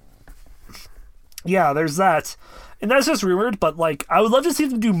 Yeah, there's that. And that's just rumored, but like I would love to see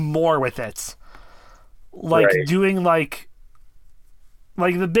them do more with it. Like doing like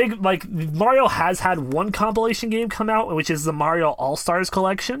the big Mario has had one compilation game come out, which is the Mario All-Stars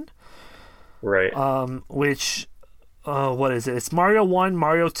collection. Right. Which what is it? It's Mario 1,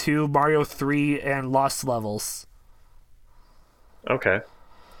 Mario 2, Mario 3, and Lost Levels. Okay.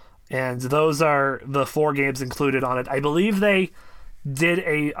 And those are the 4 games included on it. I believe they did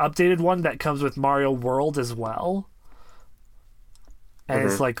a updated one that comes with Mario World as well. And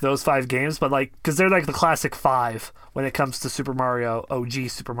it's like those 5 games, but like, because they're like the classic 5 when it comes to Super Mario, OG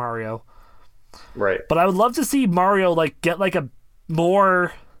Super Mario. Right. But I would love to see Mario like get like a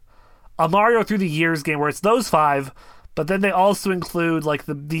Mario Through the Years game where it's those 5, but then they also include like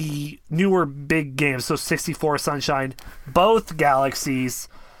the newer big games. So 64 Sunshine, both Galaxies,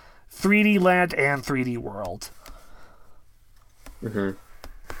 3D Land, and 3D World. And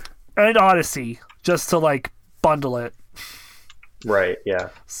Odyssey, just to like bundle it. Right, yeah.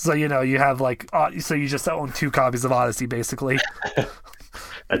 So, you know, you have like, so you just own 2 copies of Odyssey, basically.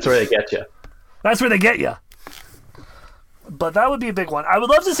 That's where they get you. That's where they get you. But that would be a big one. I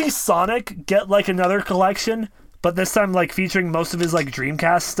would love to see Sonic get like another collection, but this time like featuring most of his like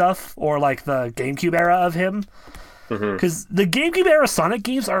Dreamcast stuff or like the GameCube era of him. Because the GameCube era Sonic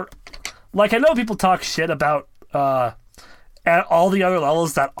games are, like, I know people talk shit about at all the other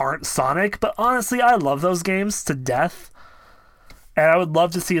levels that aren't Sonic, but honestly, I love those games to death. And I would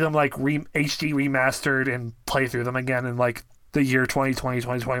love to see them like HD remastered and play through them again and like the year 2020,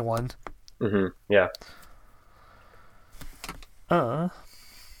 2021. Mm-hmm. Yeah.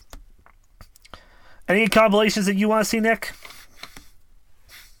 Any compilations that you want to see, Nick?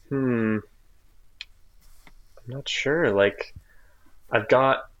 I'm not sure. Like, I've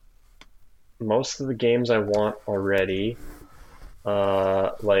got most of the games I want already.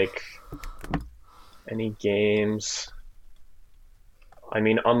 Like, any games. I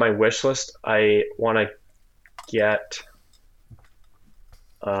mean, on my wish list, I want to get.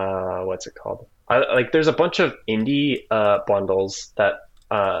 What's it called? There's a bunch of indie bundles that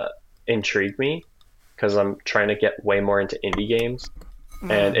intrigue me because I'm trying to get way more into indie games,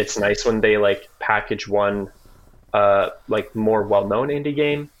 and it's nice when they like package one like more well-known indie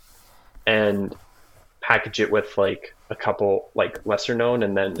game and package it with like a couple like lesser known,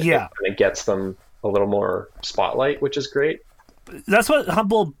 and then it kind of gets them a little more spotlight, which is great. That's what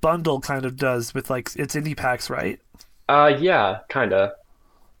Humble Bundle kind of does with like its indie packs, right? Yeah, kind of.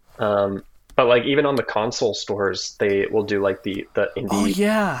 But like even on the console stores, they will do like the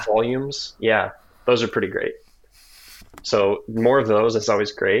indie volumes. Yeah, those are pretty great. So more of those is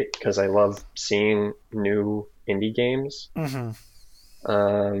always great because I love seeing new indie games.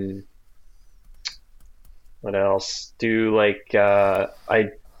 What else? I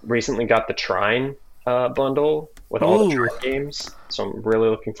recently got the Trine bundle with all the Trine games, so I'm really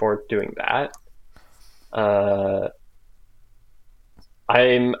looking forward to doing that.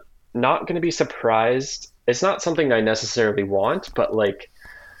 I'm not going to be surprised. It's not something I necessarily want, but like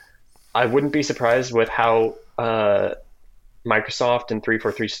I wouldn't be surprised with how Microsoft and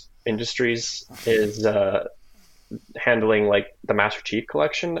 343 Industries is handling like the Master Chief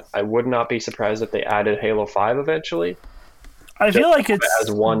Collection. I would not be surprised if they added Halo 5 eventually. I feel like it's as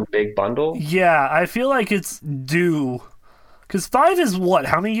one big bundle. Yeah, I feel like it's due because 5 is what?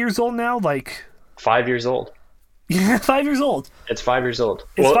 How many years old now? Like 5 years old. Yeah, 5 years old. It's 5 years old.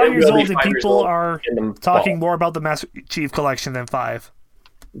 It's 5 years old, and people are talking more about the Master Chief Collection than 5.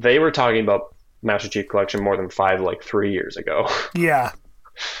 They were talking about Master Chief Collection more than 5, like 3 years ago. Yeah.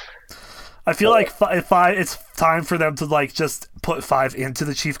 I feel like 5, it's time for them to like just put 5 into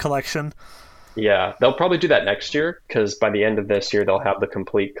the Chief Collection. Yeah, they'll probably do that next year because by the end of this year, they'll have the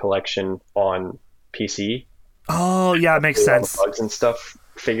complete collection on PC. Oh, yeah, it makes sense. All the bugs and stuff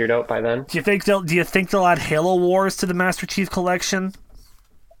figured out by then. Do you think they'll add Halo Wars to the Master Chief Collection?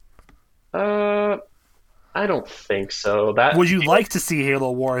 I don't think so. Would you like to see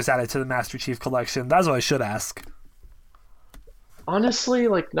Halo Wars added to the Master Chief Collection? That's what I should ask. Honestly,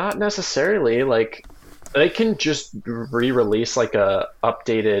 like not necessarily. Like they can just re-release like a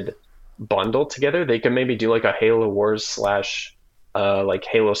updated bundle together. They can maybe do like a Halo Wars / like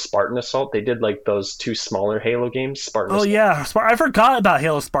Halo Spartan Assault. They did like those 2 smaller Halo games, Spartan Assault. Yeah, I forgot about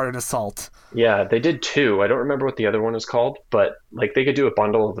Halo Spartan Assault. Yeah, they did 2. I don't remember what the other one was called, but like they could do a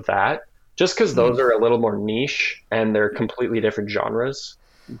bundle of that just because those are a little more niche and they're completely different genres,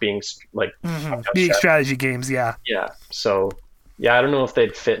 being like being strategy games. Yeah. So yeah, I don't know if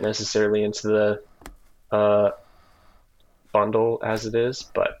they'd fit necessarily into the bundle as it is,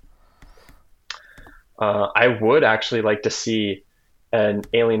 but I would actually like to see an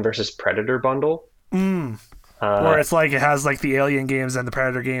Alien versus Predator bundle. Where it's like it has like the Alien games and the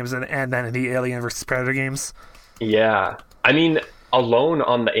Predator games and then the Alien versus Predator games. Yeah. I mean, alone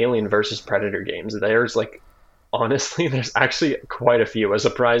on the Alien versus Predator games, there's like, honestly, there's actually quite a few, a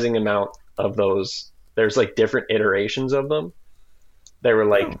surprising amount of those. There's like different iterations of them. There were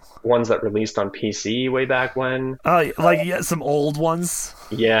like ones that released on PC way back when. Some old ones.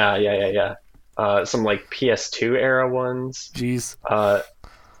 Yeah. Some like PS2 era ones. Jeez.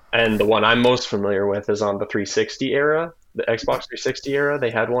 And the one I'm most familiar with is on the 360 era, the Xbox 360 era. They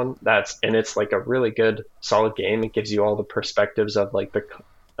had one it's like a really good, solid game. It gives you all the perspectives of like the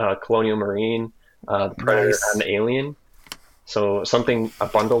Colonial Marine, the Predator, and the Alien. So a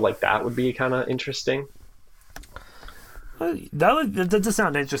bundle like that would be kind of interesting. That does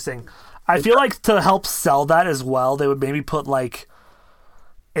sound interesting. I feel like to help sell that as well, they would maybe put like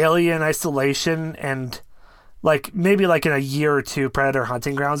Alien Isolation and like maybe like in a year or 2 Predator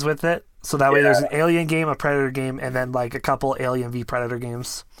Hunting Grounds with it. So that way there's an Alien game, a Predator game, and then like a couple Alien v Predator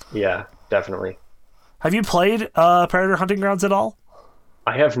games. Yeah, definitely. Have you played Predator Hunting Grounds at all?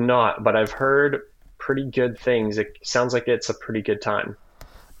 I have not, but I've heard pretty good things. It sounds like it's a pretty good time.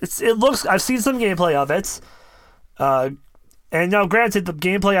 I've seen some gameplay of it. And now, granted, the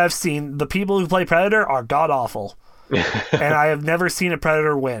gameplay I've seen, the people who play Predator are god-awful. And I have never seen a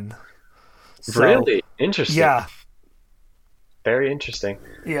Predator win. So, really? Interesting. Yeah. Very interesting.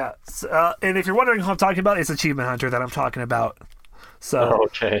 Yeah. And if you're wondering who I'm talking about, it's Achievement Hunter that I'm talking about. So.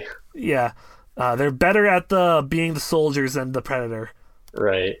 Okay. Yeah. They're better at being the soldiers than the Predator.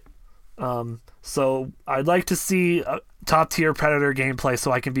 Right. So I'd like to see top tier Predator gameplay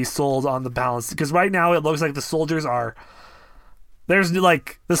so I can be sold on the balance. Because right now it looks like the soldiers are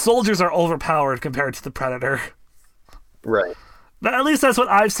overpowered compared to the Predator. Right. But at least that's what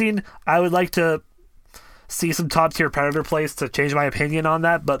I've seen. I would like to see some top tier Predator plays to change my opinion on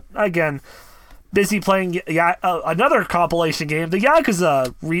that. But again, busy playing another compilation game, the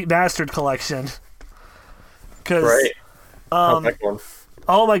Yakuza Remastered Collection. Right.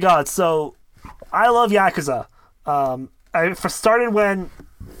 Oh my god, so I love Yakuza. I started when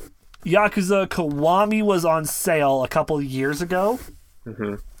Yakuza Kiwami was on sale a couple of years ago,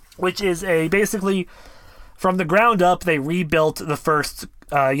 which is basically from the ground up, they rebuilt the first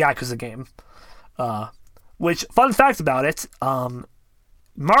Yakuza game. Which, fun fact about it,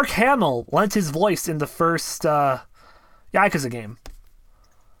 Mark Hamill lent his voice in the first Yakuza game.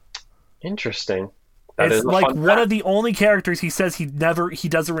 Interesting. It's like one of the only characters he says he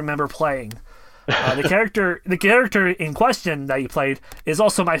doesn't remember playing. The character in question that he played is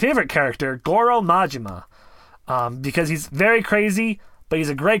also my favorite character, Goro Majima, because he's very crazy, but he's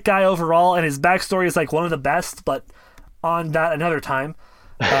a great guy overall, and his backstory is like one of the best. But on that another time.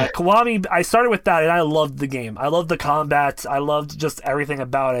 Kiwami, I started with that, and I loved the game. I loved the combat. I loved just everything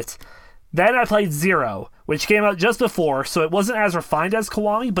about it. Then I played Zero, which came out just before, so it wasn't as refined as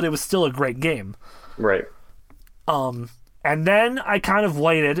Kiwami, but it was still a great game. Right. And then I kind of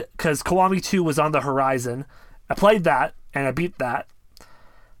waited because Kiwami 2 was on the horizon. I played that and I beat that.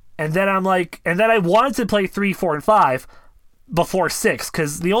 And then I wanted to play 3, 4, and 5 before 6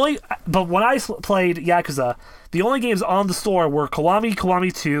 but when I played Yakuza, the only games on the store were Kiwami,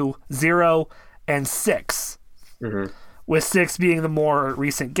 Kiwami 2, 0, and 6. With 6 being the more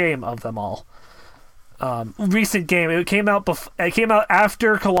recent game of them all. Recent game. It came out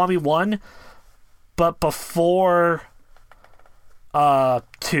after Kiwami 1. But before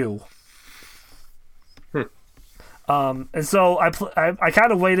 2. And so I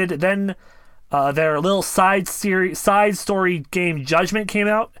kind of waited. Then their little side story game Judgment came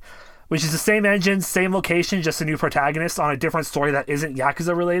out, which is the same engine, same location, just a new protagonist on a different story that isn't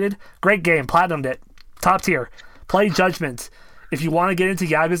Yakuza related. Great game, platinumed it, top tier. Play Judgment if you want to get into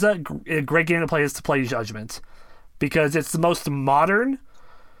Yakuza. A great game to play is to play Judgment because it's the most modern.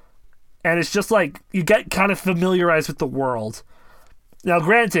 And it's just like you get kind of familiarized with the world. Now,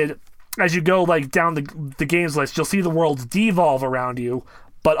 granted, as you go like down the games list, you'll see the world devolve around you.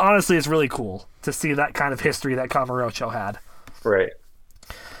 But honestly, it's really cool to see that kind of history that Kamurocho had. Right.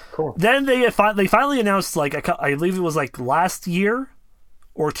 Cool. Then they finally announced, like I believe it was like last year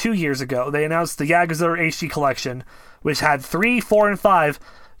or 2 years ago, they announced the Yakuza HD Collection, which had 3, 4, and 5.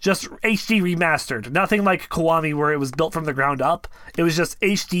 Just HD remastered. Nothing like Kiwami where it was built from the ground up. It was just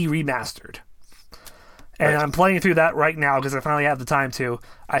HD remastered. And I'm playing through that right now because I finally have the time to.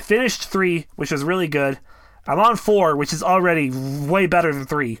 I finished 3, which was really good. I'm on 4, which is already way better than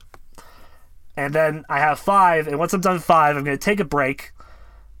 3. And then I have 5, and once I'm done 5, I'm going to take a break,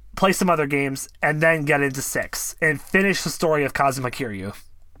 play some other games, and then get into 6, and finish the story of Kazuma Kiryu.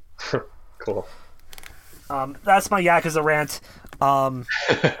 Cool. That's my Yakuza rant.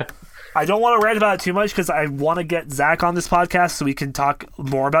 I don't want to rant about it too much because I want to get Zach on this podcast so we can talk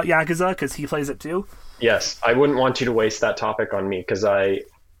more about Yakuza because he plays it too. Yes, I wouldn't want you to waste that topic on me because I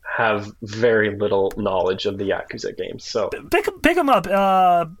have very little knowledge of the Yakuza games. So pick them up.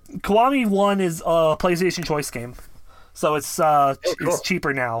 Kiwami 1 is a PlayStation Choice game, so it's cool. It's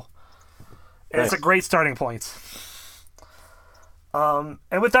cheaper now. And It's a great starting point. And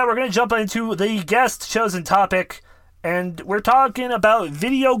with that, we're going to jump into the guest chosen topic. And we're talking about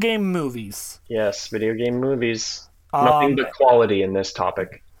video game movies. Yes, video game movies. Nothing but quality in this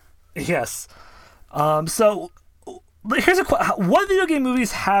topic. Yes. So here's what video game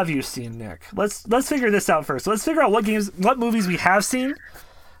movies have you seen, Nick? Let's figure this out first. So let's figure out what movies we have seen,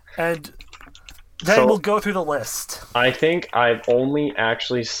 and then we'll go through the list. I think I've only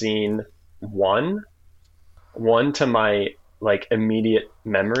actually seen one to my immediate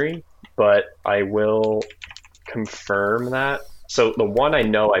memory, but I will confirm that. So the one I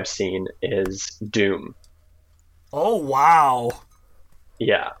know I've seen is Doom. Oh wow.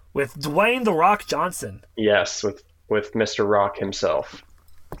 Yeah. With Dwayne "The Rock" Johnson. Yes, with Mr. Rock himself.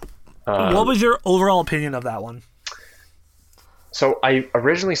 What was your overall opinion of that one? So I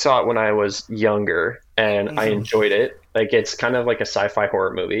originally saw it when I was younger, and I enjoyed it. Like, it's kind of like a sci-fi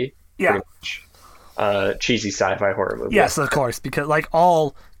horror movie. Yeah. Pretty much. Cheesy sci-fi horror movie. Yes, of course, because like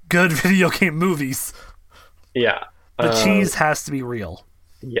all good video game movies. Yeah. The cheese has to be real.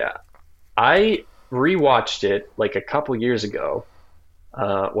 Yeah. I rewatched it like a couple years ago,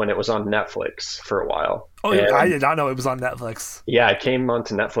 when it was on Netflix for a while. Oh, and, I did not know it was on Netflix. Yeah, it came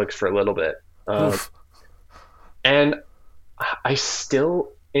onto Netflix for a little bit. And I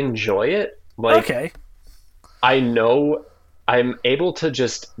still enjoy it. Like, okay. I know I'm able to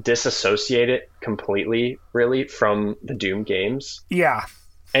just disassociate it completely, really, from the Doom games. Yeah.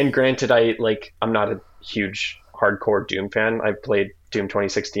 And granted, I'm not a huge hardcore Doom fan. I've played Doom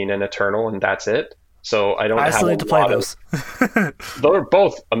 2016 and Eternal, and that's it. So I don't have still need to play those. They're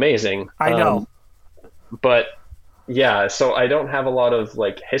both amazing. I know. But yeah, so I don't have a lot of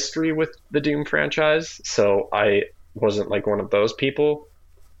like history with the Doom franchise, so I wasn't like one of those people.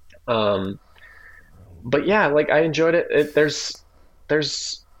 But yeah, like I enjoyed it.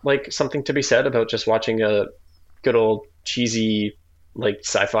 There's like something to be said about just watching a good old cheesy like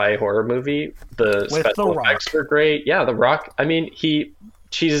sci-fi horror movie. The special effects were great. Yeah, The Rock. I mean, he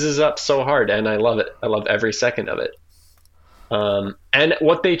cheeses up so hard, and I love it. I love every second of it. And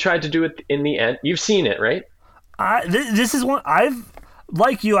what they tried to do in the end, you've seen it, right? This is one I've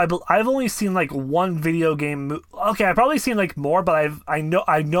only seen like one video game. Okay, I've probably seen like more, but I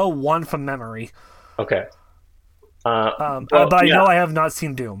know one from memory. Okay. But I know I have not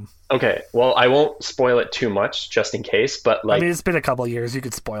seen Doom. Okay, well, I won't spoil it too much, just in case. But like, I mean, it's been a couple of years. You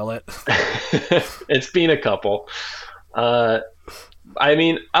could spoil it. It's been a couple. I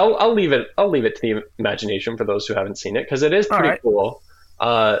mean, I'll leave it to the imagination for those who haven't seen it, because it is pretty cool.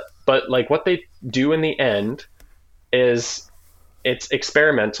 But like what they do in the end is it's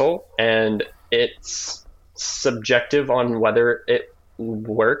experimental and it's subjective on whether it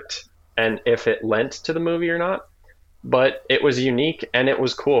worked and if it lent to the movie or not. But it was unique and it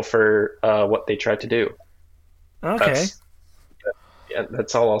was cool for what they tried to do. Okay.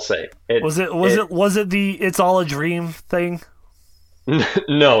 That's all I'll say. Was it the "it's all a dream" thing?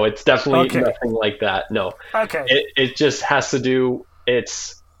 No, it's definitely nothing like that. No. Okay. It just has to do.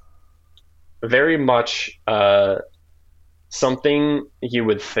 It's very much something you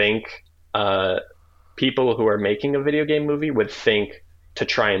would think people who are making a video game movie would think to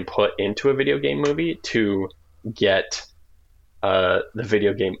try and put into a video game movie to get the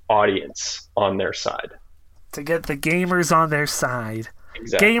video game audience on their side. To get the gamers on their side.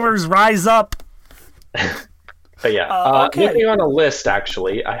 Exactly. Gamers rise up. But yeah, looking on a list,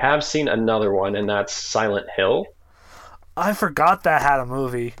 actually, I have seen another one, and that's Silent Hill. I forgot that had a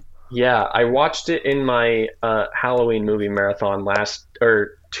movie. Yeah, I watched it in my Halloween movie marathon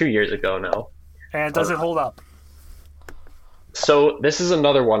 2 years ago now. And does it hold up? So this is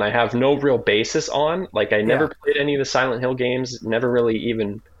another one I have no real basis on. Like, I never played any of the Silent Hill games, never really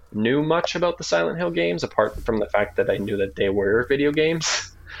even knew much about the Silent Hill games, apart from the fact that I knew that they were video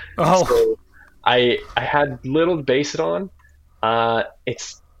games. Oh. So I had little to base it on.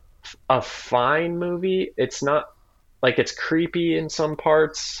 It's a fine movie. It's not, like, it's creepy in some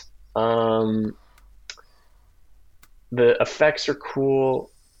parts. The effects are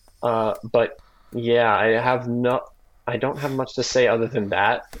cool. But yeah, I don't have much to say other than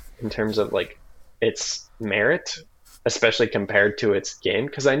that in terms of like its merit, especially compared to its game,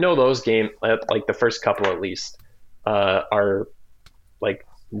 because I know those games, like the first couple at least, are like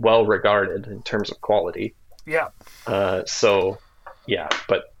well regarded in terms of quality. Yeah. So yeah,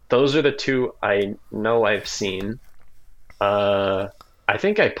 but those are the two I know I've seen. I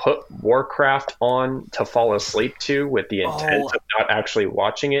think I put Warcraft on to fall asleep to, with the intent of not actually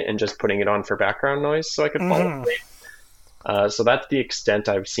watching it and just putting it on for background noise so I could fall asleep. So that's the extent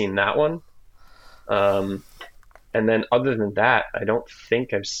I've seen that one. And then other than that, I don't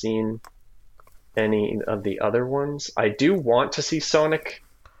think I've seen any of the other ones. I do want to see Sonic.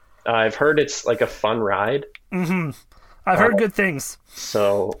 I've heard it's like a fun ride. Mm-hmm. I've heard good things.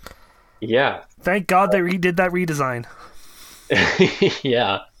 So, yeah. Thank God they redid that redesign.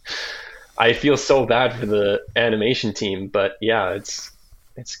 Yeah. I feel so bad for the animation team, but yeah, it's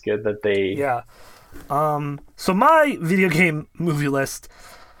good that they... Yeah. So my video game movie list,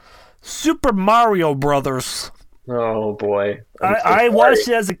 Super Mario Brothers. Oh boy. I watched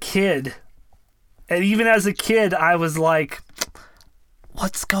it as a kid. And even as a kid, I was like,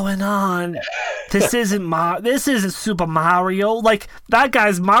 what's going on? This isn't Super Mario. Like, that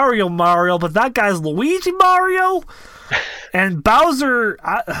guy's Mario, but that guy's Luigi Mario. And Bowser's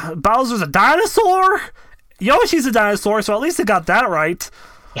a dinosaur. Yoshi's a dinosaur, so at least it got that right.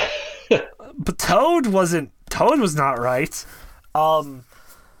 But Toad was not right. And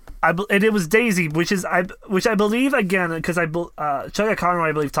it was Daisy, which I believe, again, because Chuck Conroy,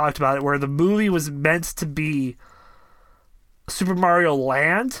 I believe, talked about it, where the movie was meant to be Super Mario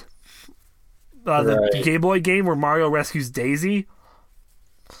Land, the Game Boy game where Mario rescues Daisy,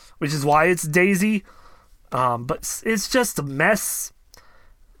 which is why it's Daisy. But it's just a mess.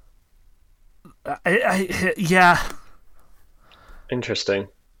 Yeah. Interesting.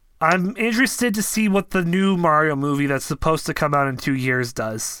 I'm interested to see what the new Mario movie that's supposed to come out in 2 years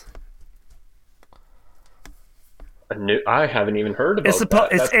does. I haven't even heard about that.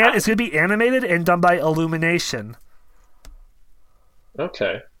 It's going to be animated and done by Illumination.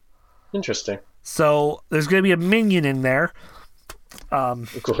 Okay. Interesting. So there's going to be a minion in there.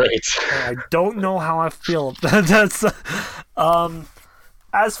 Great. I don't know how I feel. That's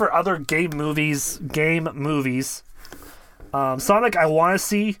as for other game movies, Sonic I want to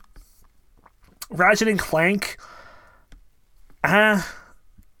see. Ratchet and Clank, play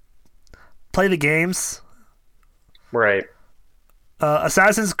the games. Right.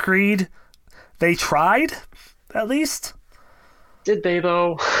 Assassin's Creed, they tried, at least. Did they,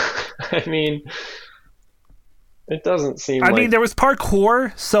 though? I mean, it doesn't seem I mean, there was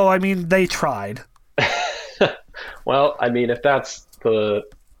parkour, so, I mean, they tried. Well, I mean, if that's the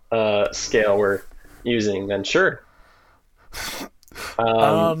scale we're using, then sure.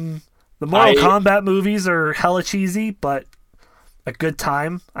 The Mortal Kombat movies are hella cheesy, but a good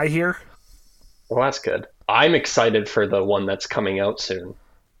time, I hear. Well, that's good. I'm excited for the one that's coming out soon.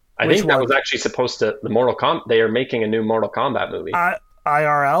 I think that was actually supposed to... They are making a new Mortal Kombat movie.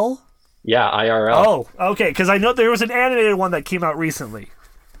 IRL? Yeah, IRL. Oh, okay, because I know there was an animated one that came out recently.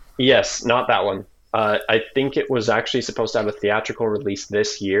 Yes, not that one. I think it was actually supposed to have a theatrical release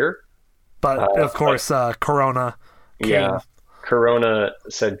this year. But, of course, Corona came. Yeah, Corona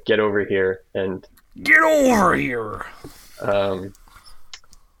said, get over here. And get over here!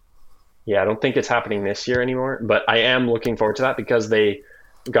 Yeah, I don't think it's happening this year anymore. But I am looking forward to that because they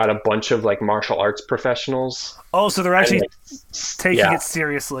got a bunch of like martial arts professionals. Oh, so they're actually taking it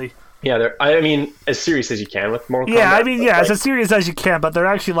seriously. Yeah, I mean, as serious as you can with Mortal Kombat. Yeah, I mean, as serious as you can, but they're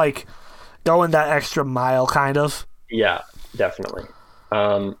actually like going that extra mile, kind of. Yeah, definitely.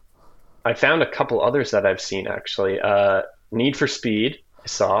 I found a couple others that I've seen actually. Need for Speed, I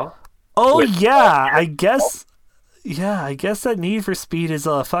saw. Oh yeah, I guess. Yeah, I guess that Need for Speed is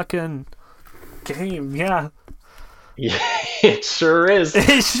a fucking game. Yeah. Yeah, it sure is.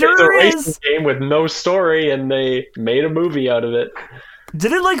 It sure is. It's a racing game with no story, and they made a movie out of it.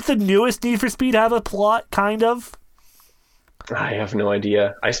 Didn't like the newest Need for Speed have a plot, kind of? I have no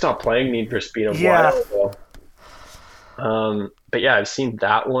idea. I stopped playing Need for Speed a while ago. But yeah, I've seen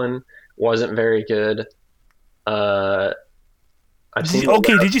that one. Wasn't very good. I've seen.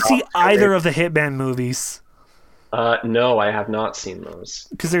 Okay, did you see either of the Hitman movies? No, I have not seen those.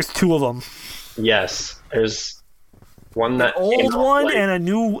 Because there's two of them. Yes, there's one that an old one and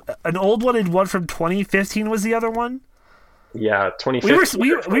an old one and one from 2015 was the other one. Yeah, 2015.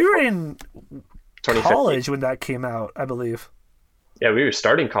 We were in college when that came out, I believe. Yeah, we were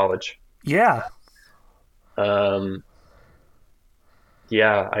starting college. Yeah. Yeah,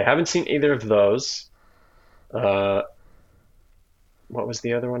 I haven't seen either of those. What was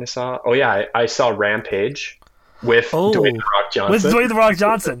the other one I saw? Oh yeah, I saw Rampage with Dwayne The Rock Johnson. With Dwayne The Rock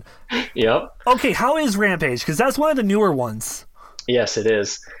Johnson. Yep. Okay, how is Rampage? Because that's one of the newer ones. Yes, it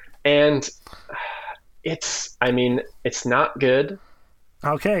is. And it's not good.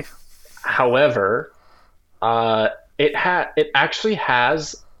 Okay. However, it actually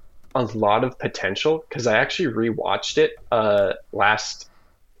has a lot of potential because I actually rewatched it last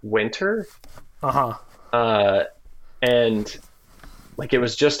winter. And like it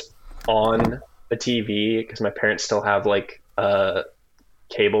was just on the TV because my parents still have like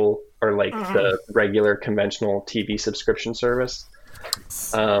cable or like the regular conventional TV subscription service.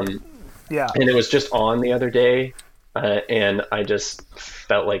 Yeah. And it was just on the other day, and I just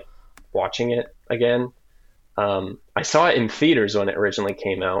felt like watching it again. I saw it in theaters when it originally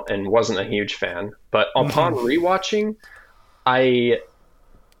came out and wasn't a huge fan. But upon rewatching, I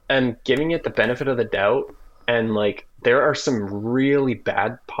am giving it the benefit of the doubt. And like there are some really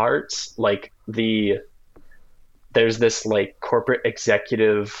bad parts. Like there's this like corporate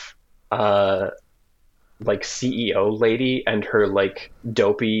executive like CEO lady and her like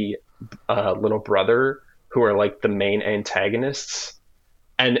dopey little brother who are like the main antagonists.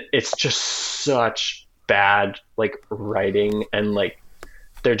 And it's just such bad like writing and like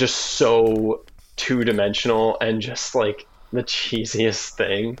they're just so two-dimensional and just like the cheesiest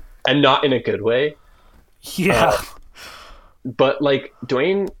thing and not in a good way. Yeah. But like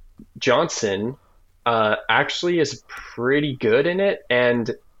Dwayne Johnson actually is pretty good in it,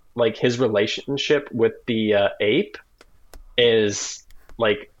 and like his relationship with the ape is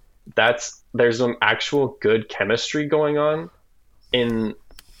like there's some actual good chemistry going on in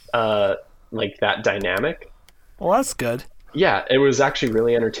like that dynamic. Well, that's good. Yeah, it was actually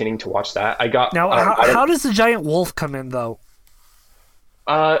really entertaining to watch that. I got now. How does the giant wolf come in though?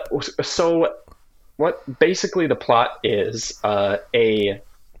 So what basically the plot is, a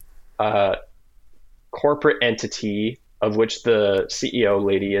corporate entity of which the CEO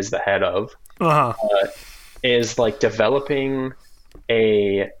lady is the head of, is like developing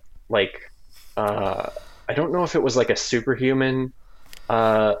a like I don't know if it was like a superhuman,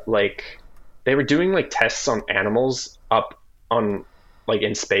 like they were doing like tests on animals up on like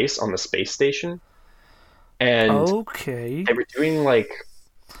in space on the space station, and they were doing like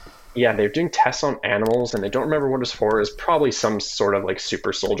they're doing tests on animals, and I don't remember what it was for. It was probably some sort of like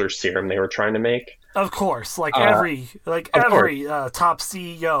super soldier serum they were trying to make. Of course, like every top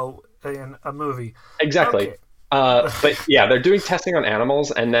CEO in a movie. Exactly. Okay. But yeah, they're doing testing on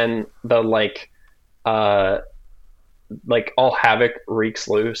animals, and then the like all havoc wreaks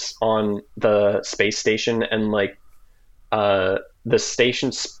loose on the space station, and like the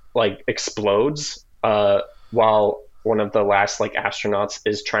station like explodes while one of the last like astronauts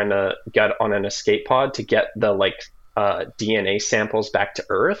is trying to get on an escape pod to get the like DNA samples back to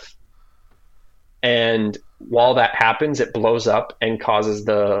Earth. And while that happens, it blows up and causes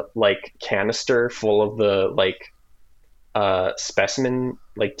the like canister full of the like specimen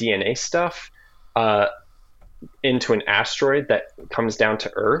like DNA stuff into an asteroid that comes down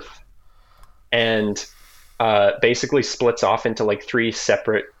to Earth, and basically splits off into like 3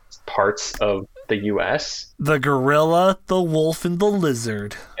 separate parts of the US. The gorilla, the wolf, and the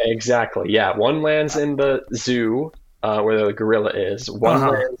lizard. Exactly. Yeah. One lands in the zoo where the gorilla is. One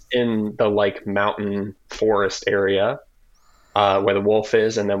lands in the like mountain forest area where the wolf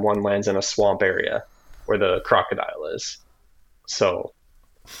is, and then one lands in a swamp area where the crocodile is. So,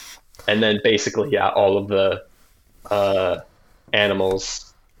 and then basically, all of the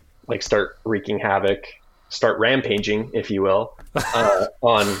animals like start wreaking havoc, start rampaging, if you will,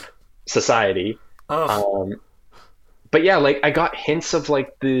 on society. But yeah, like I got hints of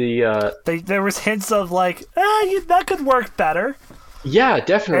like the there was hints of like that could work better. Yeah,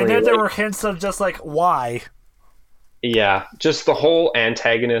 definitely. And then there were hints of just like why. Yeah, just the whole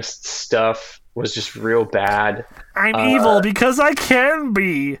antagonist stuff was just real bad. I'm evil because I can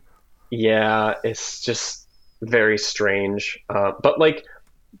be. Yeah, it's just very strange. But like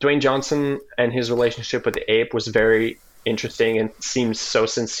Dwayne Johnson and his relationship with the ape was very interesting and seems so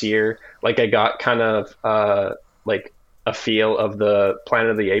sincere. Like I got kind of like a feel of the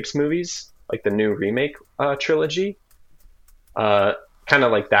Planet of the Apes movies, like the new remake trilogy. Kind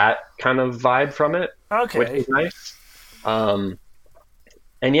of like that kind of vibe from it, which is nice. And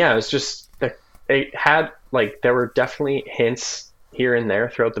yeah, it was just it had like there were definitely hints here and there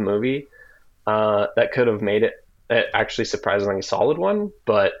throughout the movie that could have made it actually surprisingly solid one,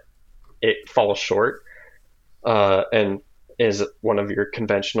 but it falls short and is one of your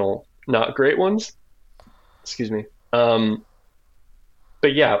conventional not great ones. Excuse me.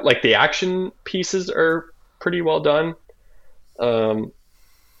 But yeah, like the action pieces are pretty well done. And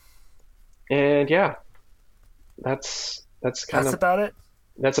yeah, that's about it.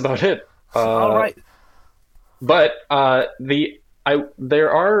 That's about it. All right. But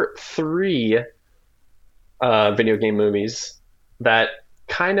there are 3 video game movies that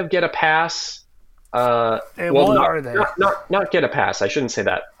kind of get a pass. And what are they? Not get a pass. I shouldn't say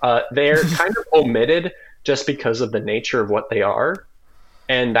that. They're kind of omitted just because of the nature of what they are,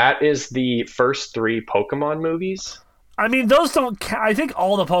 and that is the first 3 Pokemon movies. I mean, those don't count. I think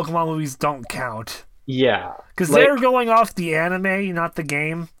all the Pokemon movies don't count. Yeah. Because they're going off the anime, not the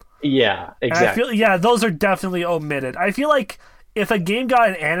game. Yeah, exactly. And those are definitely omitted. I feel like if a game got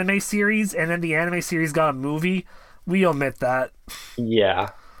an anime series and then the anime series got a movie, we omit that. Yeah.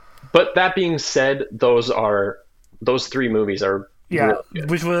 But that being said, those 3 movies are really good.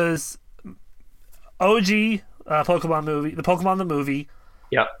 Which was OG Pokemon movie, the Pokemon the movie.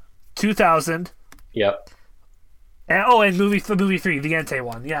 Yep. 2000. Yep. And movie 3, the Entei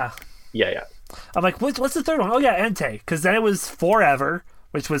one. Yeah. Yeah. I'm like, what's the third one? Oh yeah, Entei. Because then it was Forever,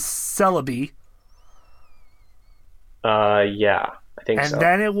 which was Celebi. Yeah, I think so. And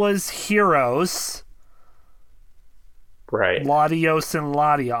then it was Heroes. Right. Latios and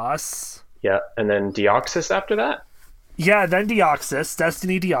Latios. Yeah, and then Deoxys after that? Yeah, then Deoxys.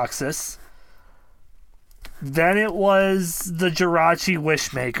 Destiny Deoxys. Then it was the Jirachi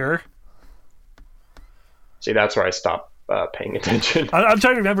Wishmaker. See, that's where I stopped paying attention. I'm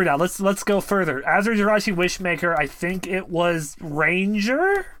trying to remember now. Let's go further. After Jirachi Wishmaker, I think it was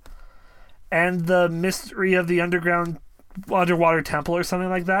Ranger and the Mystery of the Underwater Temple or something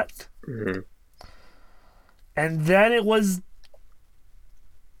like that. Mm-hmm. And then it was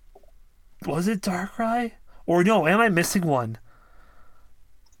it Darkrai? Or no, am I missing one?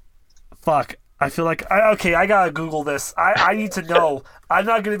 Fuck. I feel like I gotta Google this. I need to know. I'm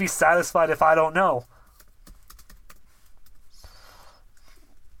not gonna be satisfied if I don't know.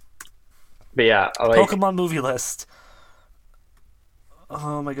 But yeah, Pokemon movie list.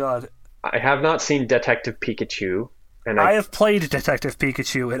 Oh my god. I have not seen Detective Pikachu, and I have played Detective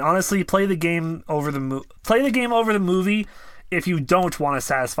Pikachu, and honestly, play the game over the movie if you don't want a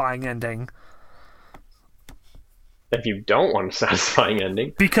satisfying ending. If you don't want a satisfying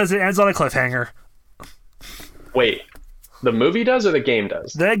ending, because it ends on a cliffhanger. Wait, the movie does or the game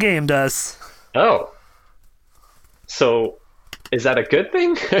does? The game does. Oh, so is that a good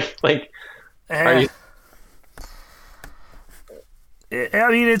thing? Are you?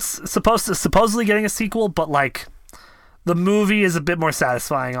 I mean, it's supposedly getting a sequel, but like, the movie is a bit more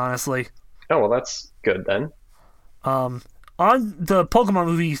satisfying, honestly. Oh well, that's good then. On the Pokemon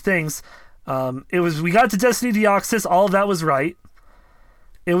movie things, we got to Destiny Deoxys, all of that was right.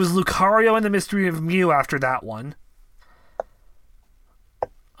 It was Lucario and the Mystery of Mew after that one.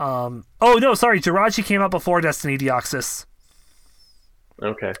 Jirachi came out before Destiny Deoxys.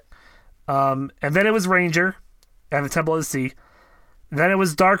 Okay. And then it was Ranger and the Temple of the Sea. Then it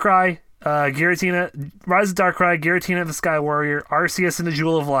was Darkrai, Giratina, Rise of Darkrai, Giratina the Sky Warrior, Arceus and the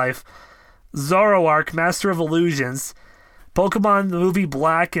Jewel of Life, Zoroark, Master of Illusions, Pokemon the movie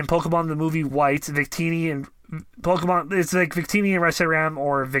Black and Pokemon the movie White, Victini and Pokemon. It's like Victini and Reshiram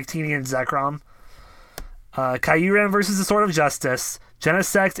or Victini and Zekrom. Kyurem versus the Sword of Justice,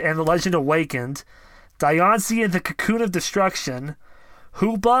 Genesect and the Legend Awakened, Diancie and the Cocoon of Destruction,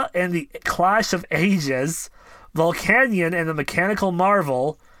 Hoopa and the Clash of Ages, Volcanion and the Mechanical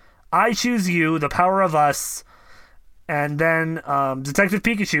Marvel, I Choose You, The Power of Us, and then Detective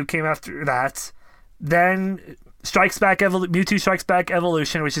Pikachu came after that. Then Mewtwo Strikes Back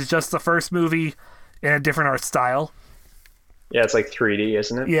Evolution, which is just the first movie in a different art style. Yeah, it's like 3D,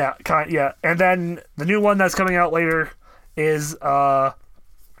 isn't it? Yeah, yeah. And then the new one that's coming out later is Coco.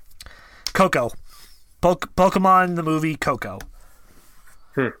 Pokemon the movie Coco.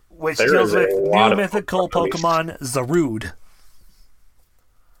 Which deals with new mythical Pokemon Zarude.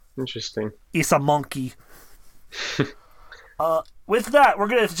 Interesting. It's a monkey. With that, we're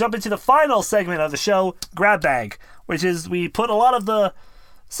going to jump into the final segment of the show, Grab Bag, which is we put a lot of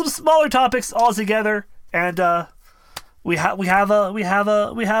some smaller topics all together, and we have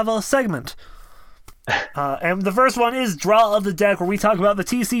a segment. And the first one is Draw of the Deck, where we talk about the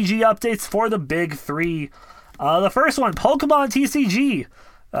TCG updates for the big three. The first one, Pokemon TCG.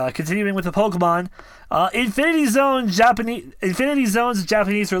 Continuing with the Pokemon, Infinity Zone's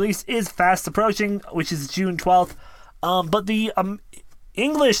Japanese release is fast approaching, which is June 12th. But the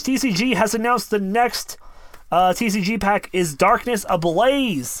English TCG has announced the next TCG pack is Darkness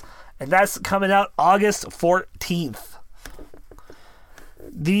Ablaze, and that's coming out August 14th.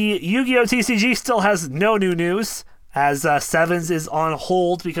 The Yu-Gi-Oh! TCG still has no new news, as Sevens is on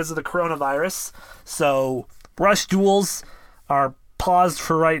hold because of the coronavirus. So Rush Duels are paused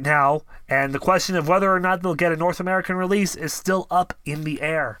for right now, and the question of whether or not they'll get a North American release is still up in the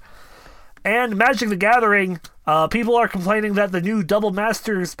air. And Magic the Gathering, people are complaining that the new Double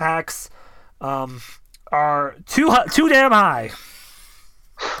Masters packs are too damn high.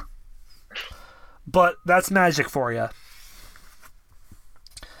 But that's Magic for you.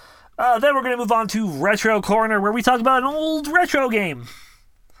 Then we're going to move on to Retro Corner, where we talk about an old retro game.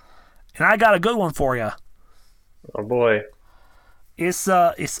 And I got a good one for you. Oh boy. It's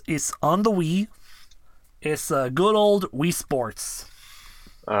on the Wii. It's good old Wii Sports.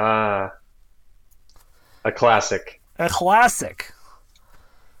 A classic. A classic.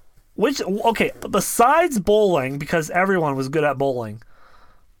 Besides bowling, because everyone was good at bowling,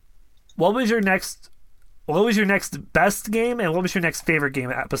 what was your next best game, and what was your next favorite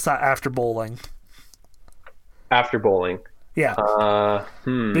game after bowling? After bowling? Yeah.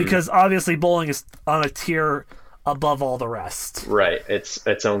 Because obviously bowling is on a tier above all the rest. Right. It's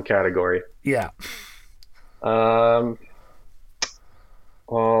its own category. Yeah. Well,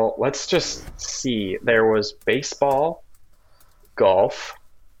 let's just see. There was baseball, golf,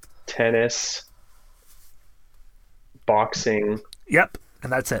 tennis, boxing. Yep,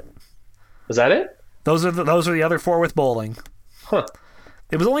 and that's it. Is that it? Those are the other four with bowling. Huh.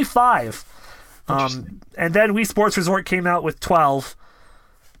 It was only 5. And then Wii Sports Resort came out with 12.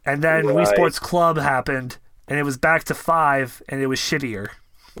 And then Wii Sports Club happened, and it was back to 5, and it was shittier.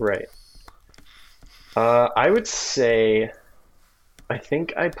 Right. I would say I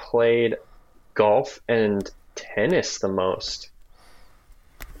think I played golf and tennis the most.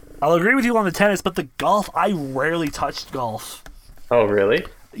 I'll agree with you on the tennis, but the golf, I rarely touched golf. Oh, really?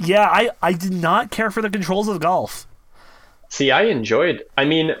 Yeah, I did not care for the controls of golf. See, I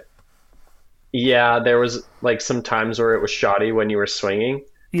Yeah, there was like some times where it was shoddy when you were swinging,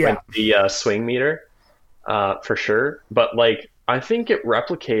 Yeah. when the swing meter, for sure. But like, I think it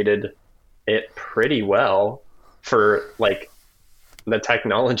replicated it pretty well for like the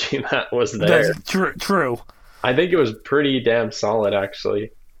technology that was there. That's true. I think it was pretty damn solid,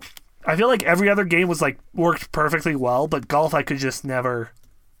 actually. I feel like every other game was like worked perfectly well, but golf I could just never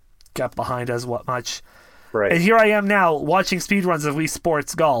get behind as much. Right. And here I am now watching speedruns of Wii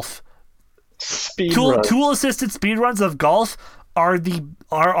Sports Golf. Speedrun. Tool assisted speedruns of golf are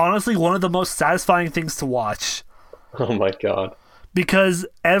honestly one of the most satisfying things to watch. Oh my god. Because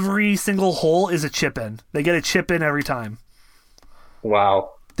every single hole is a chip in. They get a chip in every time.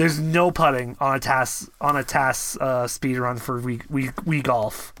 Wow. There's no putting on a TAS speed run for Wii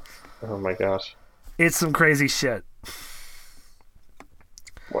Golf. Oh my gosh. It's some crazy shit.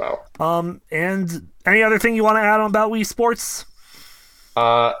 Wow. And any other thing you want to add on about Wii Sports?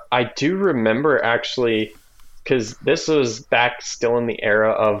 I do remember actually, because this was back still in the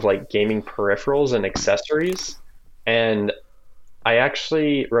era of like gaming peripherals and accessories, and I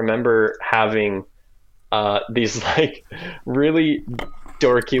actually remember having these like really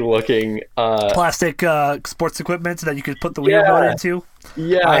dorky looking plastic sports equipment that you could put the Wii remote into.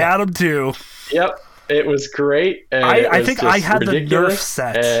 Yeah, I had them too. Yep, it was great. And I think I had the Nerf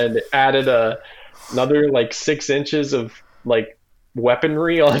set and added another like 6 inches of like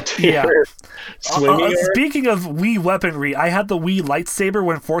weaponry onto your swinging. Speaking of Wii weaponry, I had the Wii lightsaber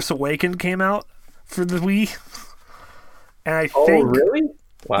when Force Awakens came out for the Wii, and I think. Oh really?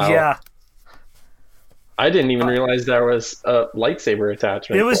 Wow. Yeah. I didn't even realize there was a lightsaber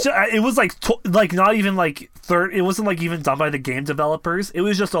attachment. It was just, it was like not even like third. It wasn't like even done by the game developers. It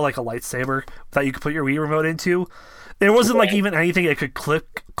was just like a lightsaber that you could put your Wii remote into. There wasn't like even anything it could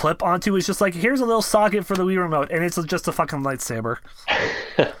clip onto. It's just like, here's a little socket for the Wii remote, and it's just a fucking lightsaber.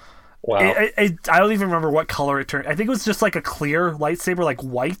 Wow. I don't even remember what color it turned. I think it was just like a clear lightsaber, like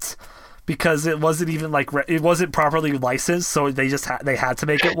white, because it wasn't even like it wasn't properly licensed, so they just they had to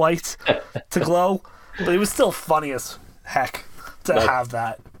make it white to glow. But it was still funny as heck to have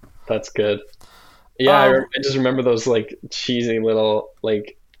that. That's good. Yeah, I just remember those like cheesy little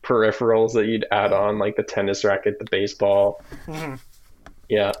like peripherals that you'd add on, like the tennis racket, the baseball. Mm-hmm.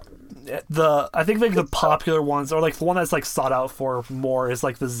 Yeah. I think like the popular ones, or like the one that's like sought out for more, is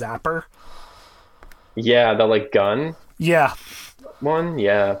like the Zapper. Yeah, the like gun. Yeah. One.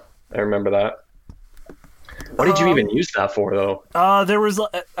 Yeah, I remember that. What did you even use that for, though? There was,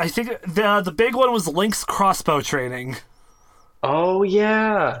 I think, the big one was Link's crossbow training. Oh,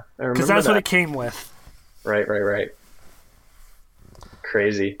 yeah. Because that's what it came with. Right.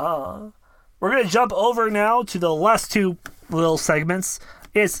 Crazy. We're going to jump over now to the last two little segments.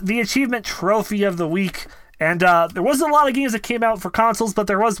 It's the Achievement Trophy of the Week. And there wasn't a lot of games that came out for consoles, but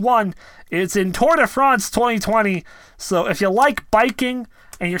there was one. It's in Tour de France 2020. So if you like biking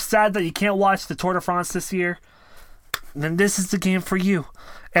and you're sad that you can't watch the Tour de France this year, then this is the game for you.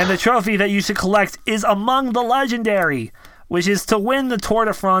 And the trophy that you should collect is Among the Legendary, which is to win the Tour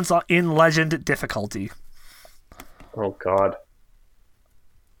de France in Legend difficulty. Oh, God.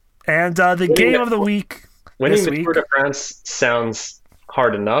 And the game of the week winning the Tour de France sounds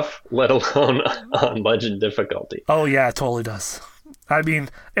hard enough, let alone on Legend difficulty. Oh, yeah, it totally does. I mean,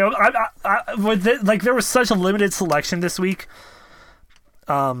 there was such a limited selection this week.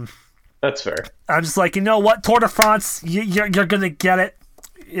 That's fair. I'm just like, you know what, Tour de France, you're gonna get it.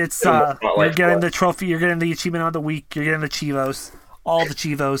 It's you're getting the trophy, you're getting the achievement of the week, you're getting the Chivos, all the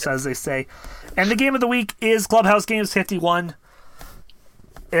Chivos, as they say. And the game of the week is Clubhouse Games 51.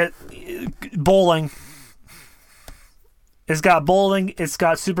 Bowling. It's got bowling. It's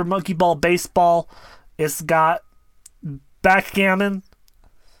got Super Monkey Ball baseball. It's got backgammon.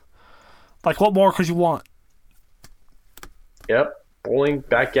 Like, what more could you want? Yep. Bowling,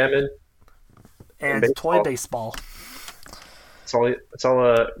 backgammon, and toy baseball. It's all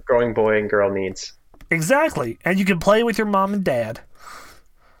a growing boy and girl needs. Exactly. And you can play with your mom and dad.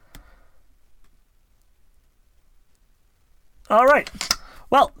 All right.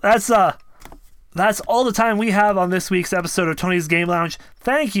 Well, that's all the time we have on this week's episode of Tony's Game Lounge.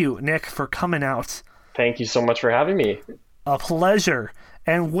 Thank you, Nick, for coming out. Thank you so much for having me. A pleasure.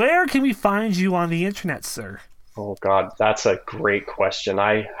 And where can we find you on the internet, sir? Oh God, that's a great question.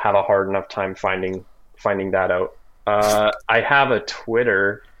 I have a hard enough time finding that out. I have a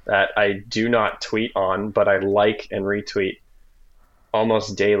Twitter that I do not tweet on, but I like and retweet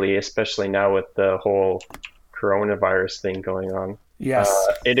almost daily, especially now with the whole coronavirus thing going on. Yes.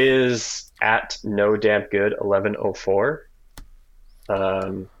 It is at NoDampGood1104.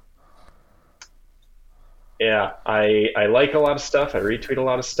 Yeah, I like a lot of stuff. I retweet a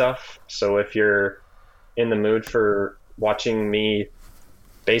lot of stuff. So if you're in the mood for watching me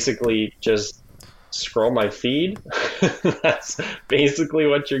basically just scroll my feed, that's basically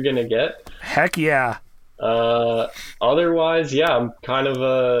what you're gonna get. Heck yeah. Otherwise, yeah, I'm kind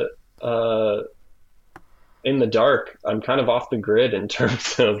of in the dark. I'm kind of off the grid in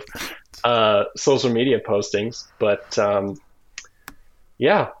terms of social media postings, but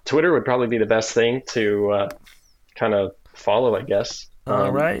yeah, Twitter would probably be the best thing to kind of follow, I guess.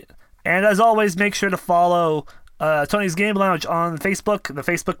 All right. And as always, make sure to follow Tony's Game Lounge on Facebook. The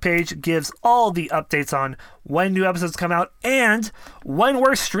Facebook page gives all the updates on when new episodes come out and when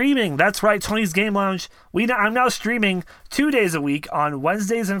we're streaming. That's right, Tony's Game Lounge. I'm now streaming 2 days a week on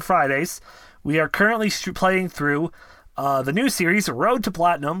Wednesdays and Fridays. We are currently playing through the new series, Road to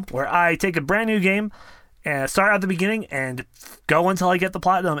Platinum, where I take a brand new game and start at the beginning and go until I get the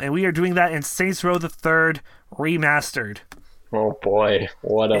Platinum. And we are doing that in Saints Row the Third Remastered. Oh boy,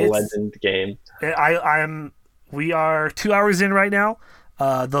 what a legend game. We are 2 hours in right now.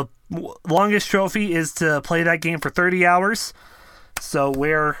 The longest trophy is to play that game for 30 hours. So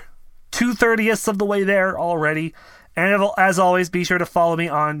we're 2/30ths of the way there already. And as always, be sure to follow me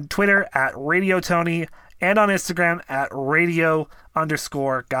on Twitter at Radio Tony and on Instagram at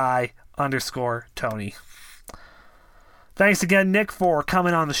radio_guy_Tony. Thanks again, Nick, for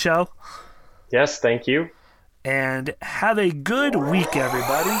coming on the show. Yes, thank you. And have a good week,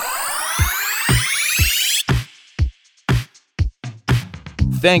 everybody.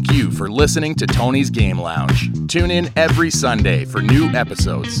 Thank you for listening to Tony's Game Lounge. Tune in every Sunday for new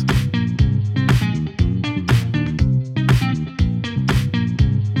episodes.